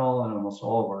ethanol in almost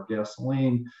all of our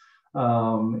gasoline.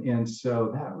 And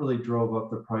so that really drove up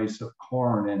the price of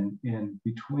corn. And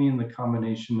between the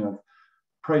combination of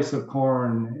price of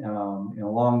corn, and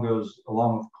along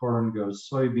with corn goes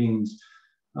soybeans.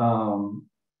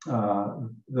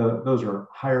 Those are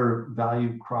higher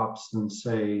value crops than,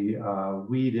 say,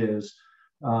 wheat is.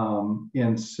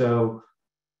 And so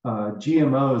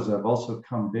GMOs have also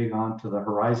come big onto the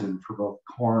horizon for both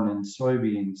corn and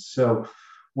soybeans. So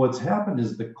what's happened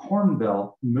is the Corn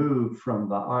Belt moved from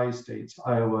the I states,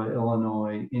 Iowa,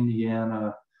 Illinois,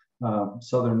 Indiana,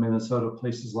 southern Minnesota,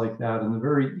 places like that, and the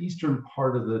very eastern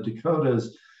part of the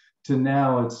Dakotas, to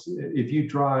now if you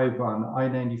drive on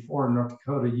I-94 in North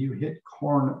Dakota, you hit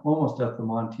corn almost at the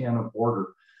Montana border.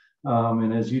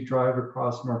 And as you drive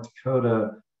across North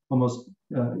Dakota, almost,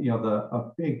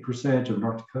 a big percentage of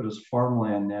North Dakota's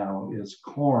farmland now is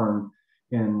corn.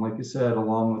 And like I said,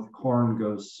 along with corn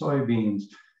goes soybeans.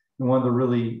 And one of the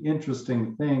really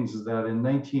interesting things is that in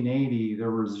 1980,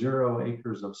 there were 0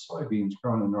 acres of soybeans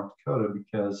grown in North Dakota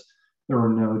because there were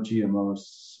no GMO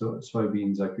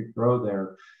soybeans that could grow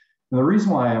there. And the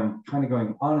reason why I'm kind of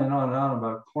going on and on and on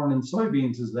about corn and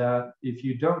soybeans is that if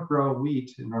you don't grow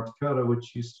wheat in North Dakota,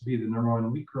 which used to be the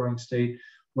 #1 wheat growing state,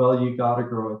 well, you got to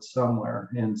grow it somewhere.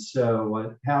 And so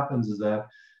what happens is that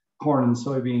corn and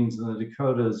soybeans in the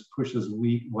Dakotas pushes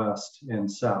wheat west and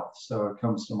south. So it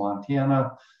comes to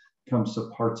Montana, comes to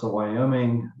parts of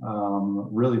Wyoming,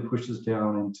 really pushes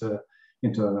down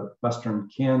into western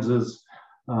Kansas,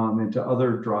 into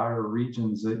other drier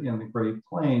regions in the Great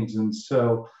Plains. And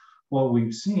so what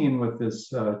we've seen with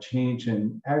this change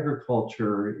in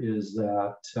agriculture is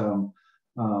that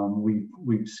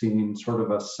we've seen sort of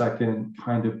a second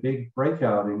kind of big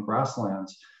breakout in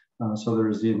grasslands. So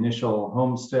there's the initial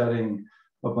homesteading,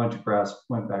 a bunch of grass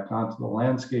went back onto the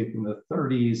landscape in the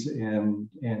 30s and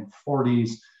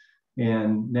 40s.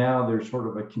 And now there's sort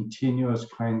of a continuous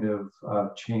kind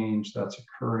of change that's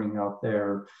occurring out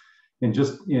there. And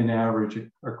just in average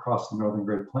across the Northern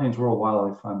Great Plains, World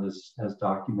Wildlife Fund has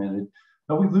documented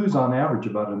that we lose on average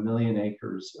about 1 million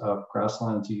acres of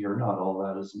grasslands a year. Not all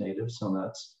that is native, some of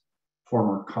that's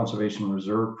former Conservation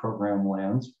Reserve Program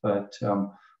lands, but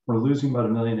we're losing about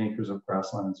 1 million acres of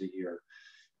grasslands a year.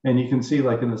 And you can see,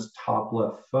 like in this top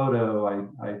left photo,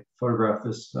 I photographed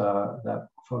this, that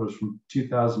photo's from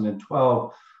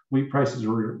 2012. Wheat prices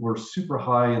were super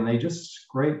high and they just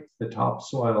scraped the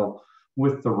topsoil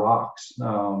with the rocks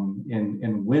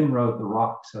and windrowed the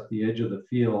rocks at the edge of the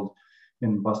field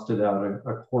and busted out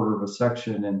a quarter of a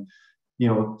section. And,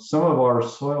 some of our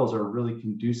soils are really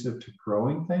conducive to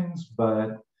growing things,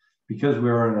 but because we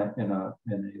are in a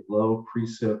low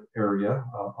precip area,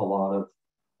 a lot of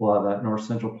that north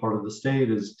central part of the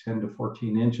state is 10 to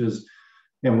 14 inches.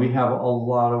 And we have a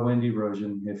lot of wind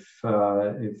erosion. If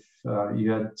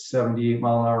you had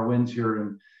 78-mile-an-hour winds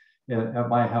here at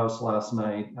my house last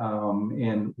night,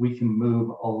 and we can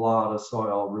move a lot of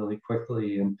soil really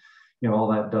quickly. And, all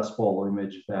that Dust Bowl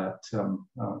image that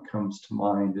comes to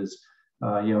mind is,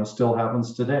 still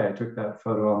happens today. I took that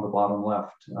photo on the bottom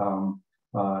left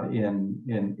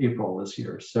in April this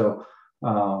year. So,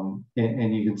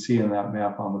 and you can see in that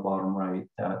map on the bottom right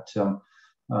that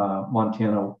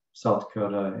Montana, South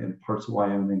Dakota, and parts of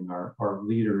Wyoming are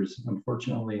leaders,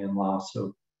 unfortunately, in loss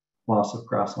of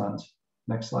grasslands.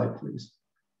 Next slide, please.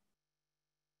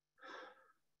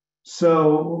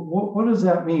 So what does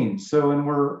that mean? So when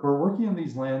we're working in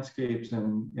these landscapes,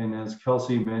 and as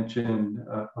Kelsey mentioned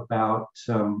about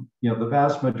the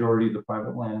vast majority of the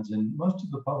private lands and most of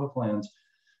the public lands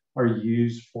are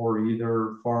used for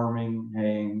either farming,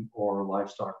 haying, or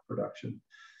livestock production.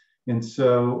 And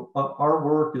so our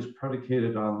work is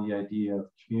predicated on the idea of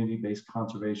community-based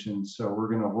conservation. So we're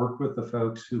going to work with the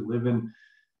folks who live in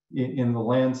the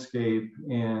landscape,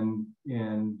 and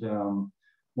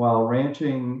while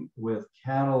ranching with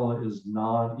cattle is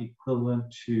not equivalent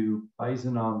to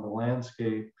bison on the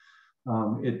landscape,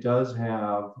 it does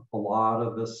have a lot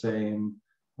of the same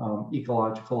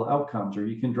ecological outcomes, or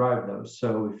you can drive those.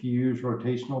 So if you use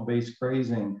rotational based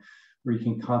grazing, where you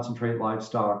can concentrate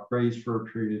livestock, graze for a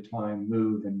period of time,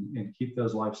 move and keep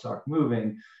those livestock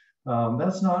moving,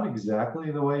 that's not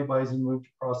exactly the way bison moved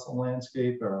across the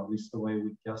landscape, or at least the way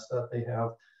we guess that they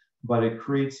have. but it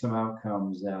creates some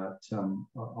outcomes that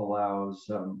allows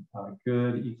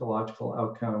good ecological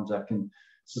outcomes that can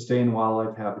sustain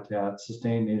wildlife habitat,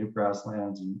 sustain native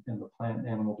grasslands, and the plant and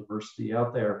animal diversity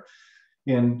out there.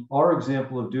 And our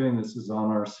example of doing this is on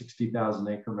our 60,000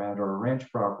 acre Matador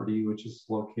Ranch property, which is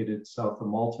located south of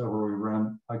Malta, where we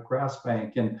run a grass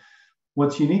bank. And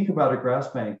what's unique about a grass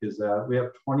bank is that we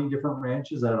have 20 different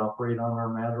ranches that operate on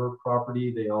our Matador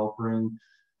property. They all bring,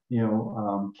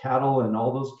 cattle, and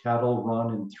all those cattle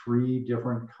run in 3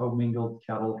 different commingled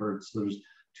cattle herds. So there's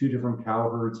 2 different cow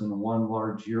herds and 1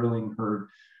 large yearling herd.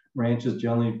 Ranches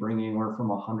generally bring anywhere from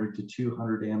 100 to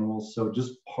 200 animals. So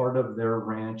just part of their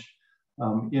ranch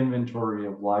inventory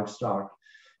of livestock.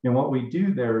 And what we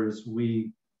do there is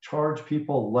we charge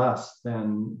people less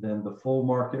than the full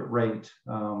market rate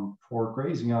for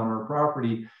grazing on our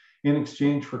property in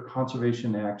exchange for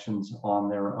conservation actions on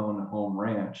their own home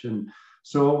ranch. And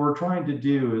so what we're trying to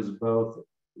do is both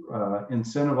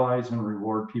incentivize and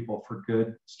reward people for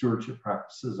good stewardship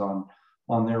practices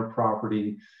on their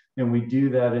property. And we do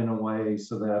that in a way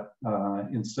so that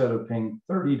instead of paying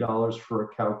 $30 for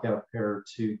a cow-calf pair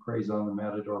to graze on the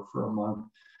Matador for a month,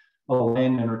 a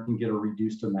landowner can get a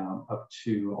reduced amount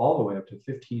all the way up to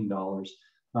 $15.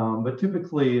 But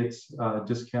typically it's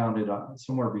discounted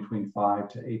somewhere between $5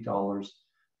 to $8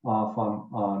 off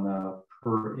on a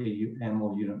per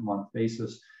animal unit month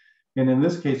basis. And in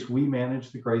this case, we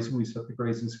manage the grazing, we set the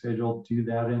grazing schedule, do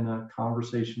that in a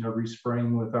conversation every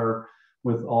spring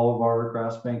with all of our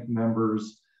grass bank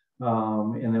members.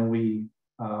 And then we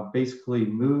basically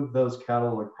move those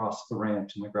cattle across the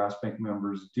ranch, and the grass bank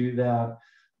members do that.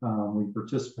 We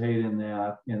participate in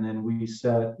that, and then we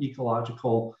set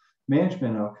ecological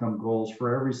management outcome goals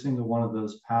for every single one of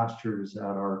those pastures that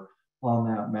are on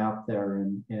that map there.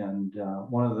 And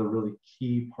one of the really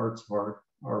key parts of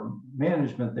our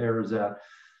management there is that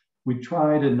we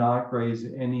try to not graze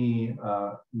any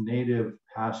native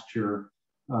pasture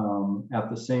at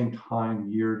the same time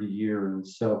year to year. And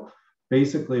so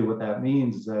basically what that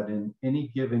means is that in any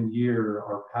given year,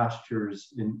 our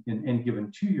pastures, in any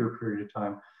given 2-year period of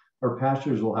time, our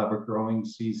pastures will have a growing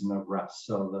season of rest.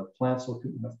 So the plants will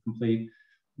complete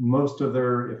most of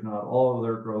their, if not all of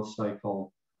their growth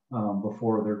cycle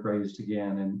before they're grazed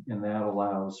again. And that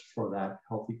allows for that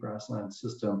healthy grassland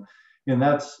system. And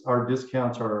that's, our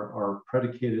discounts are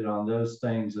predicated on those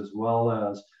things, as well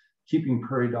as keeping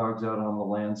prairie dogs out on the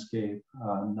landscape,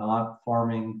 not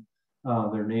farming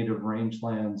their native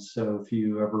rangelands. So if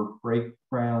you ever break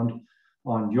ground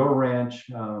on your ranch,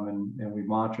 and we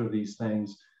monitor these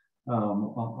things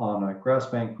on a grass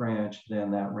bank ranch,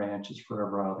 then that ranch is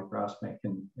forever out of the grass bank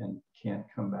and can't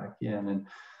come back in. And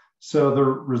so the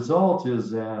result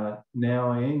is that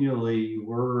now annually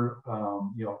we're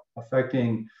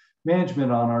affecting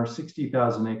management on our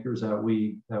 60,000 acres that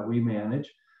we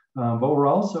manage. But we're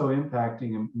also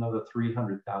impacting another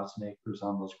 300,000 acres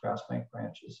on those grass bank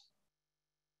ranches.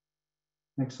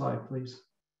 Next slide, please.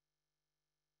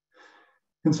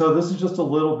 And so this is just a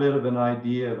little bit of an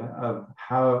idea of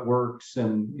how it works.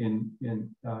 And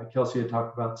Kelsey had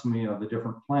talked about some of the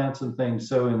different plants and things.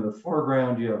 So in the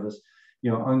foreground, you have this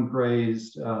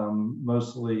ungrazed,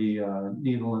 mostly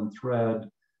needle and thread,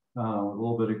 a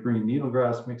little bit of green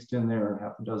needlegrass mixed in there,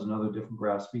 half a dozen other different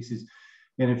grass species.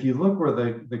 And if you look where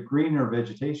the greener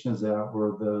vegetation is at,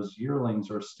 where those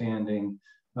yearlings are standing,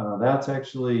 that's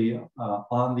actually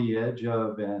on the edge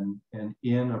of and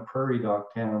in a prairie dog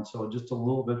town. So just a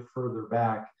little bit further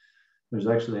back, there's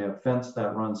actually a fence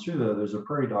that runs through there. There's a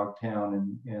prairie dog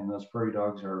town, and those prairie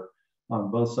dogs are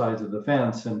on both sides of the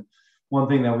fence. And one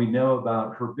thing that we know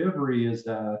about herbivory is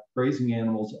that grazing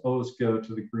animals always go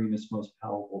to the greenest, most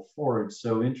palatable forage.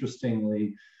 So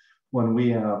interestingly, when we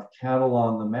have cattle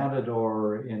on the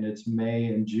Matador and it's May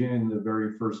and June, the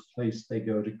very first place they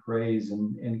go to graze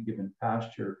in any given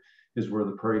pasture is where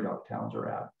the prairie dog towns are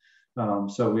at.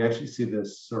 So we actually see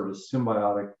this sort of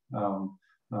symbiotic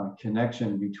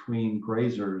connection between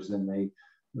grazers, and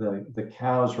the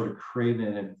cows sort of create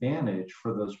an advantage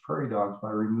for those prairie dogs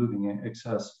by removing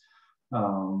excess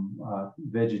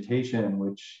vegetation,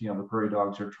 which the prairie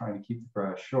dogs are trying to keep the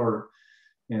grass short.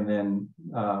 And then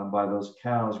by those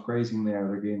cows grazing there,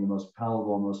 they're getting the most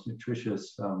palatable, most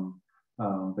nutritious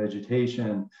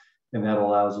vegetation, and that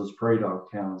allows those prairie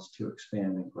dog towns to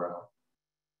expand and grow.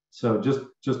 So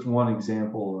just one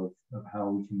example of how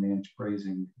we can manage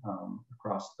grazing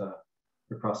across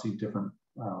these different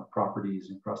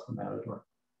properties across the Matador.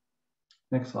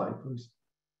 Next slide, please.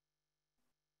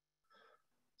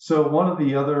 So one of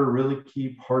the other really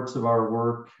key parts of our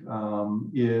work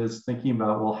is thinking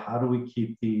about, well, how do we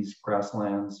keep these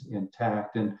grasslands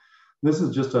intact? And this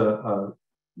is just a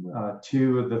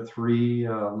two of the three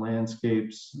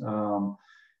landscapes. So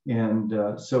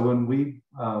when we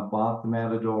bought the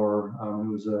Matador,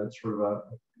 it was a sort of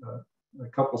a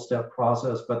couple step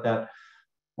process, but that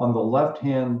on the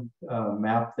left-hand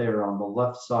map there, on the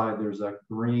left side, there's a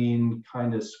green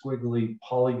kind of squiggly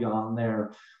polygon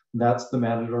there. That's the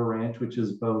Matador Ranch, which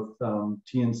is both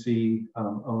TNC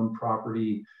owned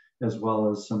property as well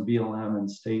as some BLM and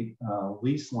state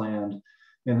lease land.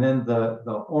 And then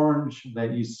the orange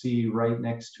that you see right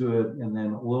next to it, and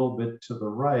then a little bit to the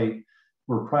right,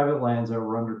 were private lands that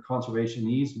were under conservation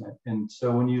easement. And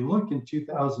so when you look in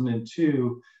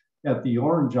 2002 at the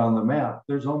orange on the map,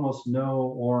 there's almost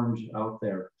no orange out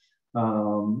there.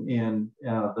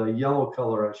 The yellow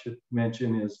color I should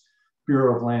mention is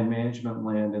Bureau of Land Management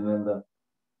land, and then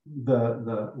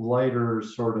the lighter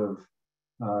sort of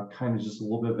kind of just a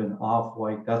little bit of an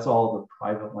off-white, that's all the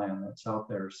private land that's out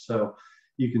there. So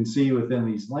you can see within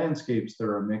these landscapes, there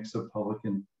are a mix of public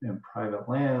and private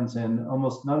lands, and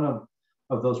almost none of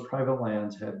those private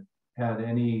lands had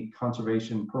any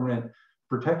conservation permanent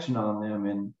protection on them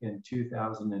in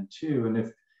 2002. And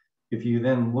if you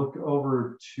then look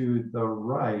over to the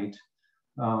right,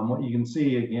 what you can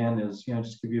see again is,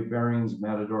 just to give you bearings,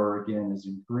 Matador again is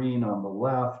in green on the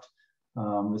left.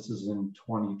 This is in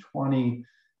 2020.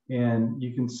 And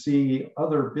you can see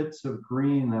other bits of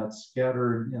green that's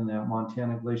scattered in that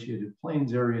Montana glaciated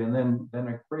plains area, and then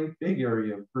a great big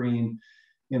area of green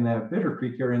in that Bitter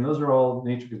Creek area. And those are all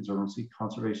Nature Conservancy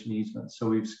conservation easements. So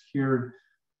we've secured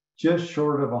just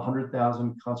short of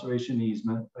 100,000 conservation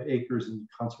acres in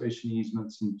conservation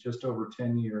easements in just over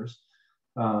 10 years.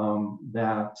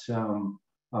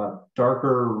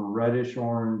 Darker reddish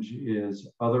orange is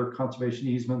other conservation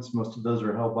easements. Most of those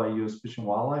are held by U.S. Fish and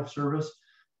Wildlife Service,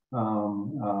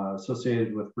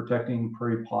 associated with protecting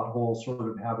prairie pothole sort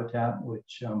of habitat,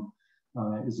 which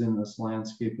is in this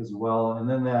landscape as well. And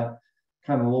then that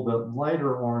kind of a little bit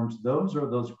lighter orange, those are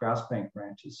those grass bank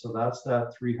ranches. So that's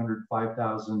that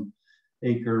 305,000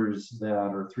 acres that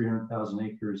are 300,000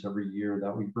 acres every year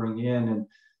that we bring in.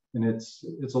 And it's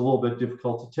a little bit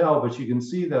difficult to tell, but you can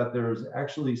see that there's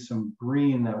actually some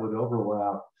green that would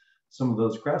overlap some of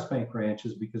those grass bank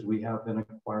ranches, because we have been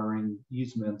acquiring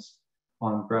easements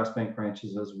on grass bank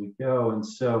ranches as we go. And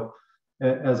so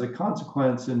as a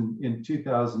consequence, in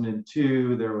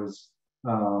 2002, there was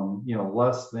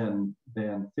less than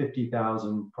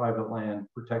 50,000 private land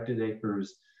protected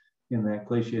acres in that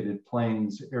glaciated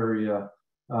plains area.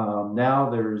 Now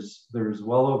there's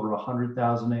well over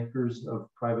 100,000 acres of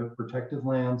private protected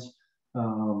lands.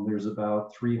 There's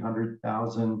about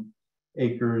 300,000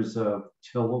 acres of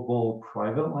tillable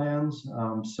private lands.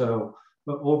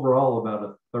 But overall, about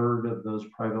a third of those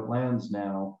private lands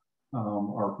now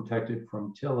are protected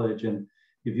from tillage. And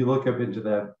if you look up into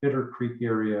that Bitter Creek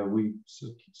area, we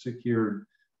secured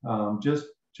just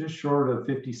short of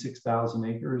 56,000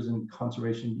 acres in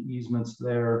conservation easements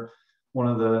there. One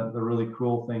of the really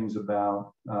cool things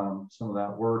about some of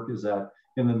that work is that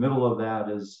in the middle of that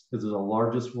is the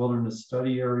largest wilderness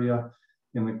study area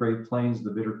in the Great Plains.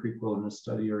 The Bitter Creek Wilderness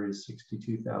Study Area is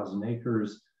 62,000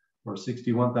 acres or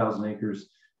 61,000 acres.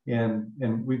 And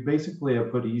we basically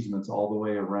have put easements all the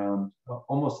way around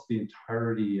almost the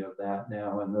entirety of that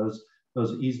now. And those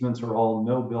easements are all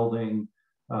no building,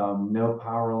 no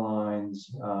power lines.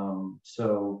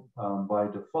 So by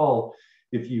default,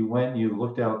 if you went and you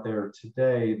looked out there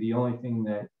today, the only thing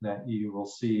that you will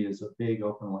see is a big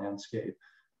open landscape.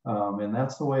 And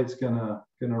that's the way it's gonna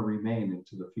remain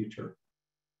into the future.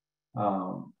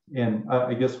 And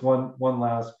I guess one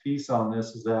last piece on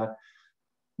this is that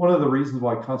one of the reasons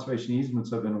why conservation easements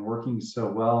have been working so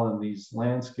well in these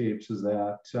landscapes is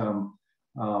that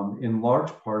in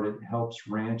large part, it helps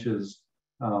ranches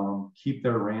keep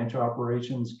their ranch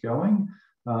operations going,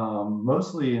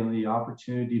 mostly in the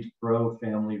opportunity to grow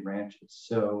family ranches.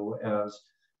 So as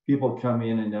people come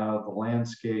in and out of the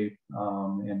landscape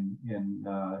and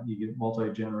you get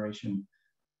multi-generation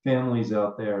families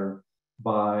out there,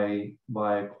 by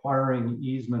acquiring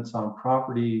easements on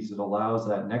properties, it allows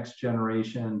that next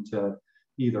generation to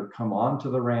either come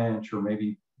onto the ranch, or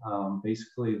maybe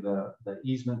basically the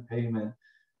easement payment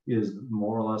is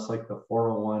more or less like the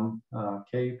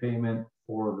 401k payment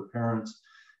for the parents.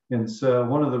 And so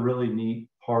one of the really neat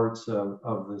parts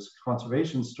of this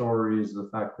conservation story is the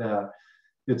fact that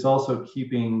it's also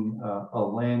keeping a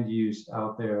land use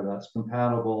out there that's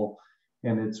compatible,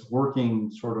 and it's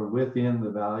working sort of within the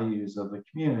values of the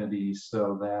community,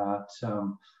 so that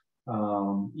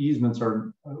easements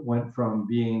went from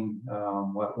being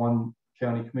what one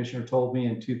county commissioner told me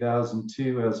in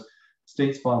 2002 as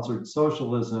state-sponsored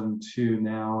socialism to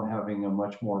now having a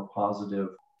much more positive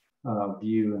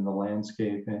view in the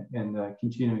landscape and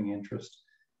continuing interest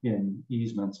in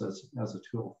easements as a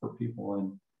tool for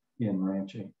people in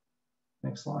ranching.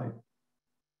 Next slide.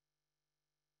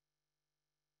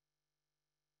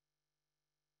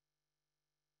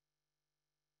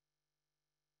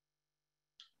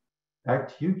 Back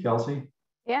to you, Kelsey.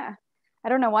 Yeah, I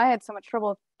don't know why I had so much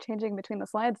trouble changing between the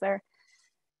slides there.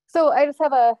 So I just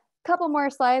have a couple more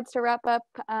slides to wrap up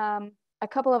a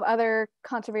couple of other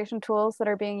conservation tools that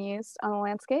are being used on the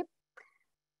landscape.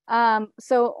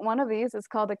 So one of these is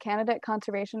called a Candidate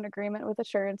Conservation Agreement with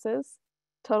Assurances.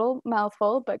 Total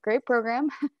mouthful, but great program.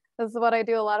 This is what I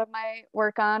do a lot of my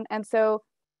work on. And so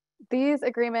these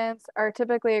agreements are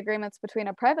typically agreements between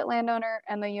a private landowner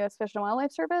and the U.S. Fish and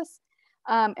Wildlife Service.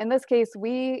 In this case,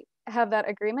 we have that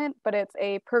agreement, but it's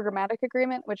a programmatic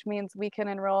agreement, which means we can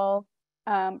enroll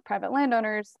private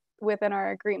landowners within our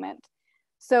agreement.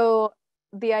 So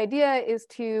the idea is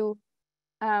to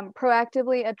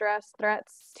proactively address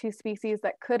threats to species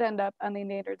that could end up on the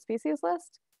endangered species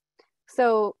list.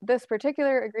 So this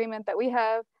particular agreement that we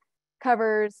have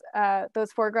covers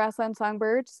those 4 grassland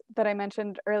songbirds that I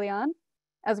mentioned early on,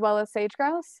 as well as sage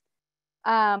grouse.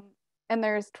 And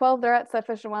there's 12 threats that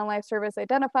Fish and Wildlife Service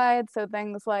identified. So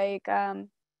things like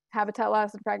habitat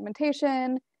loss and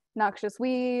fragmentation, noxious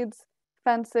weeds,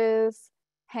 fences,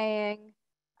 haying.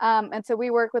 And so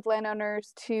we work with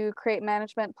landowners to create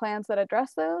management plans that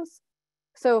address those.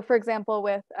 So for example,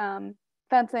 with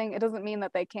fencing, it doesn't mean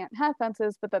that they can't have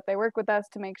fences, but that they work with us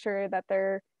to make sure that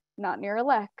they're not near a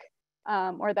lek,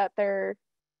 or that they're,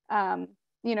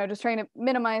 just trying to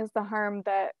minimize the harm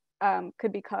that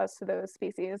could be caused to those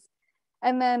species.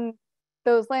 And then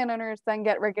those landowners then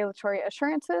get regulatory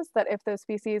assurances that if those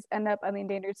species end up on the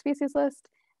endangered species list,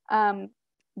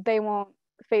 they won't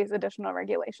face additional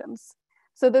regulations.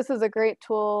 So this is a great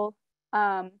tool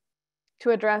to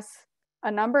address a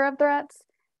number of threats.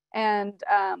 And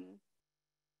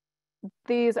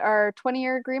these are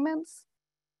 20-year agreements.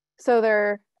 So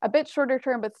they're a bit shorter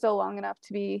term, but still long enough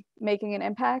to be making an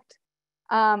impact.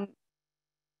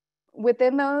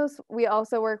 Within those, we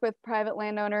also work with private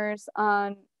landowners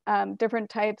on different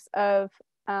types of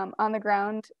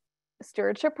on-the-ground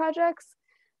stewardship projects.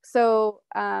 So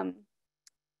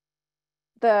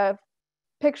the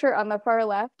picture on the far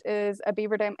left is a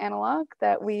beaver dam analog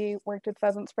that we worked with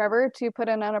Pheasants Forever to put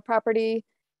in on a property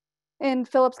in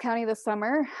Phillips County this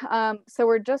summer. So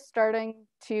we're just starting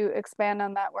to expand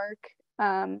on that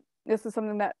work. This is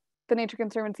something that the Nature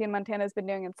Conservancy in Montana has been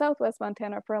doing in Southwest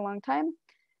Montana for a long time.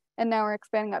 And now we're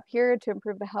expanding up here to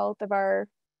improve the health of our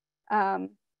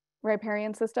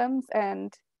riparian systems.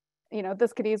 And,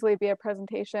 this could easily be a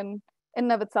presentation in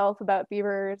and of itself about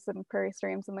beavers and prairie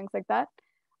streams and things like that.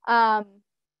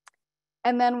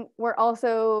 And then we're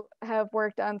also have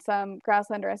worked on some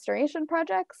grassland restoration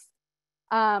projects,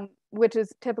 which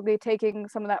is typically taking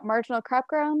some of that marginal crop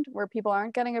ground where people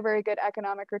aren't getting a very good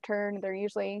economic return. They're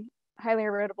usually highly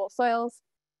erodible soils,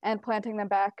 and planting them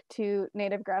back to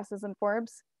native grasses and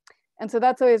forbs. And so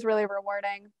that's always really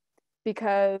rewarding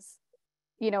because,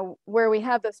 where we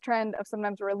have this trend of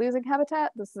sometimes we're losing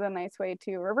habitat, this is a nice way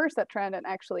to reverse that trend and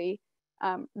actually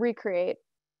recreate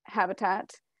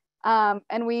habitat.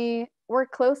 And we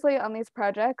work closely on these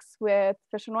projects with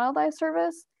Fish and Wildlife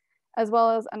Service, as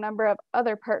well as a number of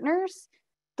other partners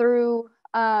through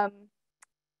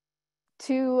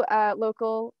 2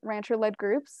 local rancher-led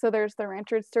groups. So there's the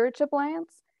Rancher Stewardship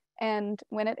Alliance and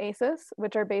Winnett ACES,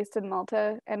 which are based in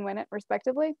Malta and Winnett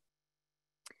respectively.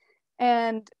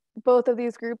 And both of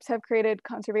these groups have created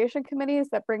conservation committees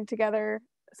that bring together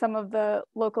some of the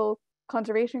local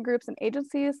conservation groups and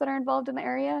agencies that are involved in the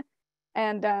area.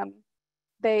 And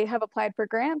they have applied for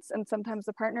grants, and sometimes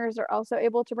the partners are also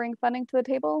able to bring funding to the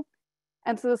table.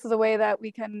 And so this is a way that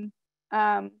we can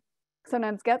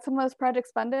sometimes get some of those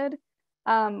projects funded.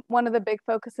 One of the big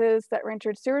focuses that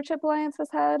Rancher Stewardship Alliance has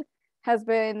had has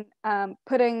been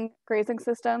putting grazing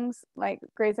systems, like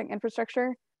grazing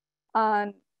infrastructure,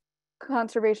 on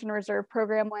conservation reserve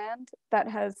program land that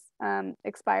has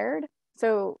expired.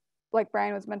 So like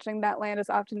Brian was mentioning, that land is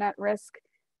often at risk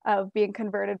of being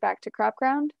converted back to crop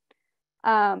ground.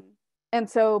 And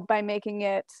so by making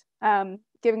it,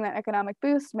 giving that economic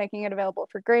boost, making it available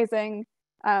for grazing,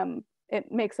 it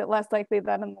makes it less likely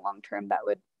that in the long term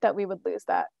that we would lose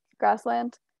that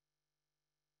grassland.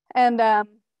 And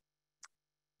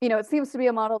it seems to be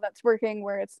a model that's working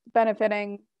where it's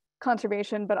benefiting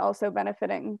conservation, but also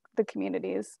benefiting the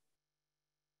communities.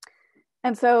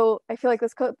 And so I feel like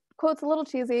this quote's a little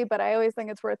cheesy, but I always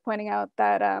think it's worth pointing out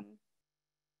that,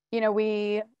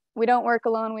 we don't work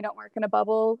alone, we don't work in a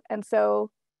bubble. And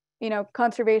so,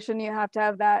 conservation, you have to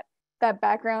have that that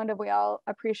background of we all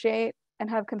appreciate and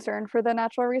have concern for the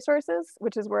natural resources,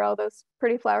 which is where all those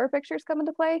pretty flower pictures come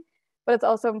into play. But it's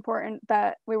also important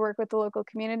that we work with the local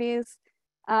communities.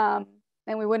 And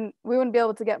we wouldn't be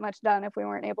able to get much done if we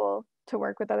weren't able to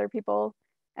work with other people.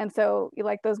 And so you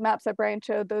like those maps that Brian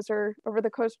showed, those are over the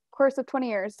course of 20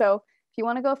 years. So if you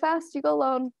want to go fast, you go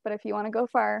alone. But if you want to go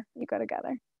far, you go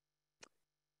together.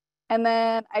 And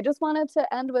then I just wanted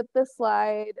to end with this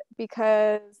slide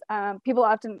because people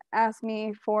often ask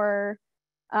me for,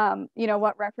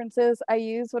 what references I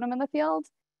use when I'm in the field.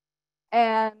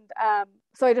 And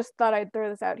so I just thought I'd throw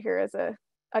this out here as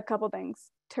a couple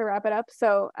things to wrap it up.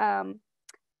 So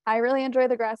I really enjoy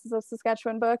the Grasses of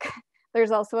Saskatchewan book.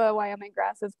 There's also a Wyoming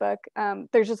Grasses book.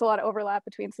 There's just a lot of overlap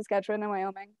between Saskatchewan and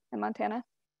Wyoming and Montana.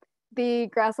 The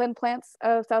grassland plants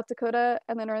of South Dakota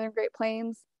and the Northern Great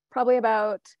Plains, probably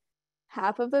about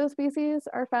half of those species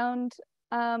are found,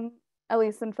 at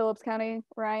least in Phillips County,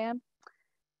 where I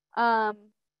am.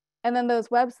 And then those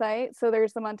websites, so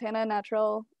there's the Montana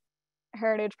Natural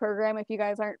Heritage Program. If you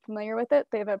guys aren't familiar with it,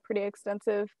 they have a pretty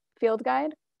extensive field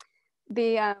guide.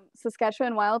 The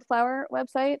Saskatchewan Wildflower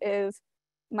website is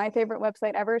my favorite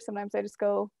website ever. Sometimes I just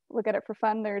go look at it for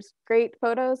fun. There's great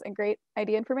photos and great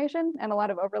ID information and a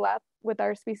lot of overlap with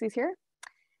our species here.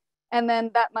 And then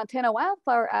that Montana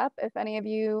Wildflower app, if any of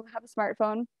you have a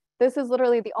smartphone, this is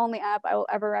literally the only app I will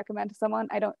ever recommend to someone.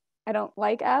 I don't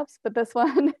like apps, but this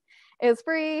one is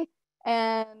free,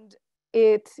 and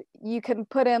you can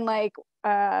put in like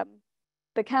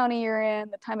the county you're in,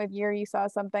 the time of year you saw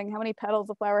something, how many petals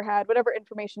the flower had, whatever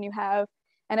information you have,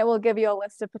 and it will give you a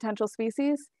list of potential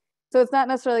species. So it's not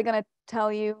necessarily going to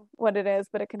tell you what it is,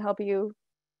 but it can help you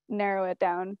narrow it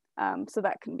down. So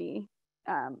that can be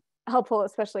helpful,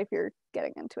 especially if you're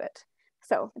getting into it.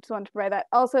 So I just wanted to provide that.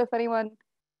 Also, if anyone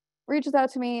reaches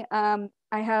out to me, I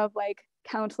have like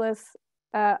countless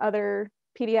other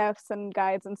PDFs and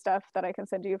guides and stuff that I can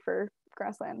send you for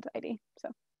Grassland ID. So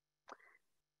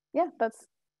yeah, that's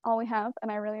all we have. And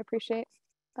I really appreciate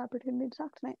the opportunity to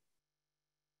talk tonight.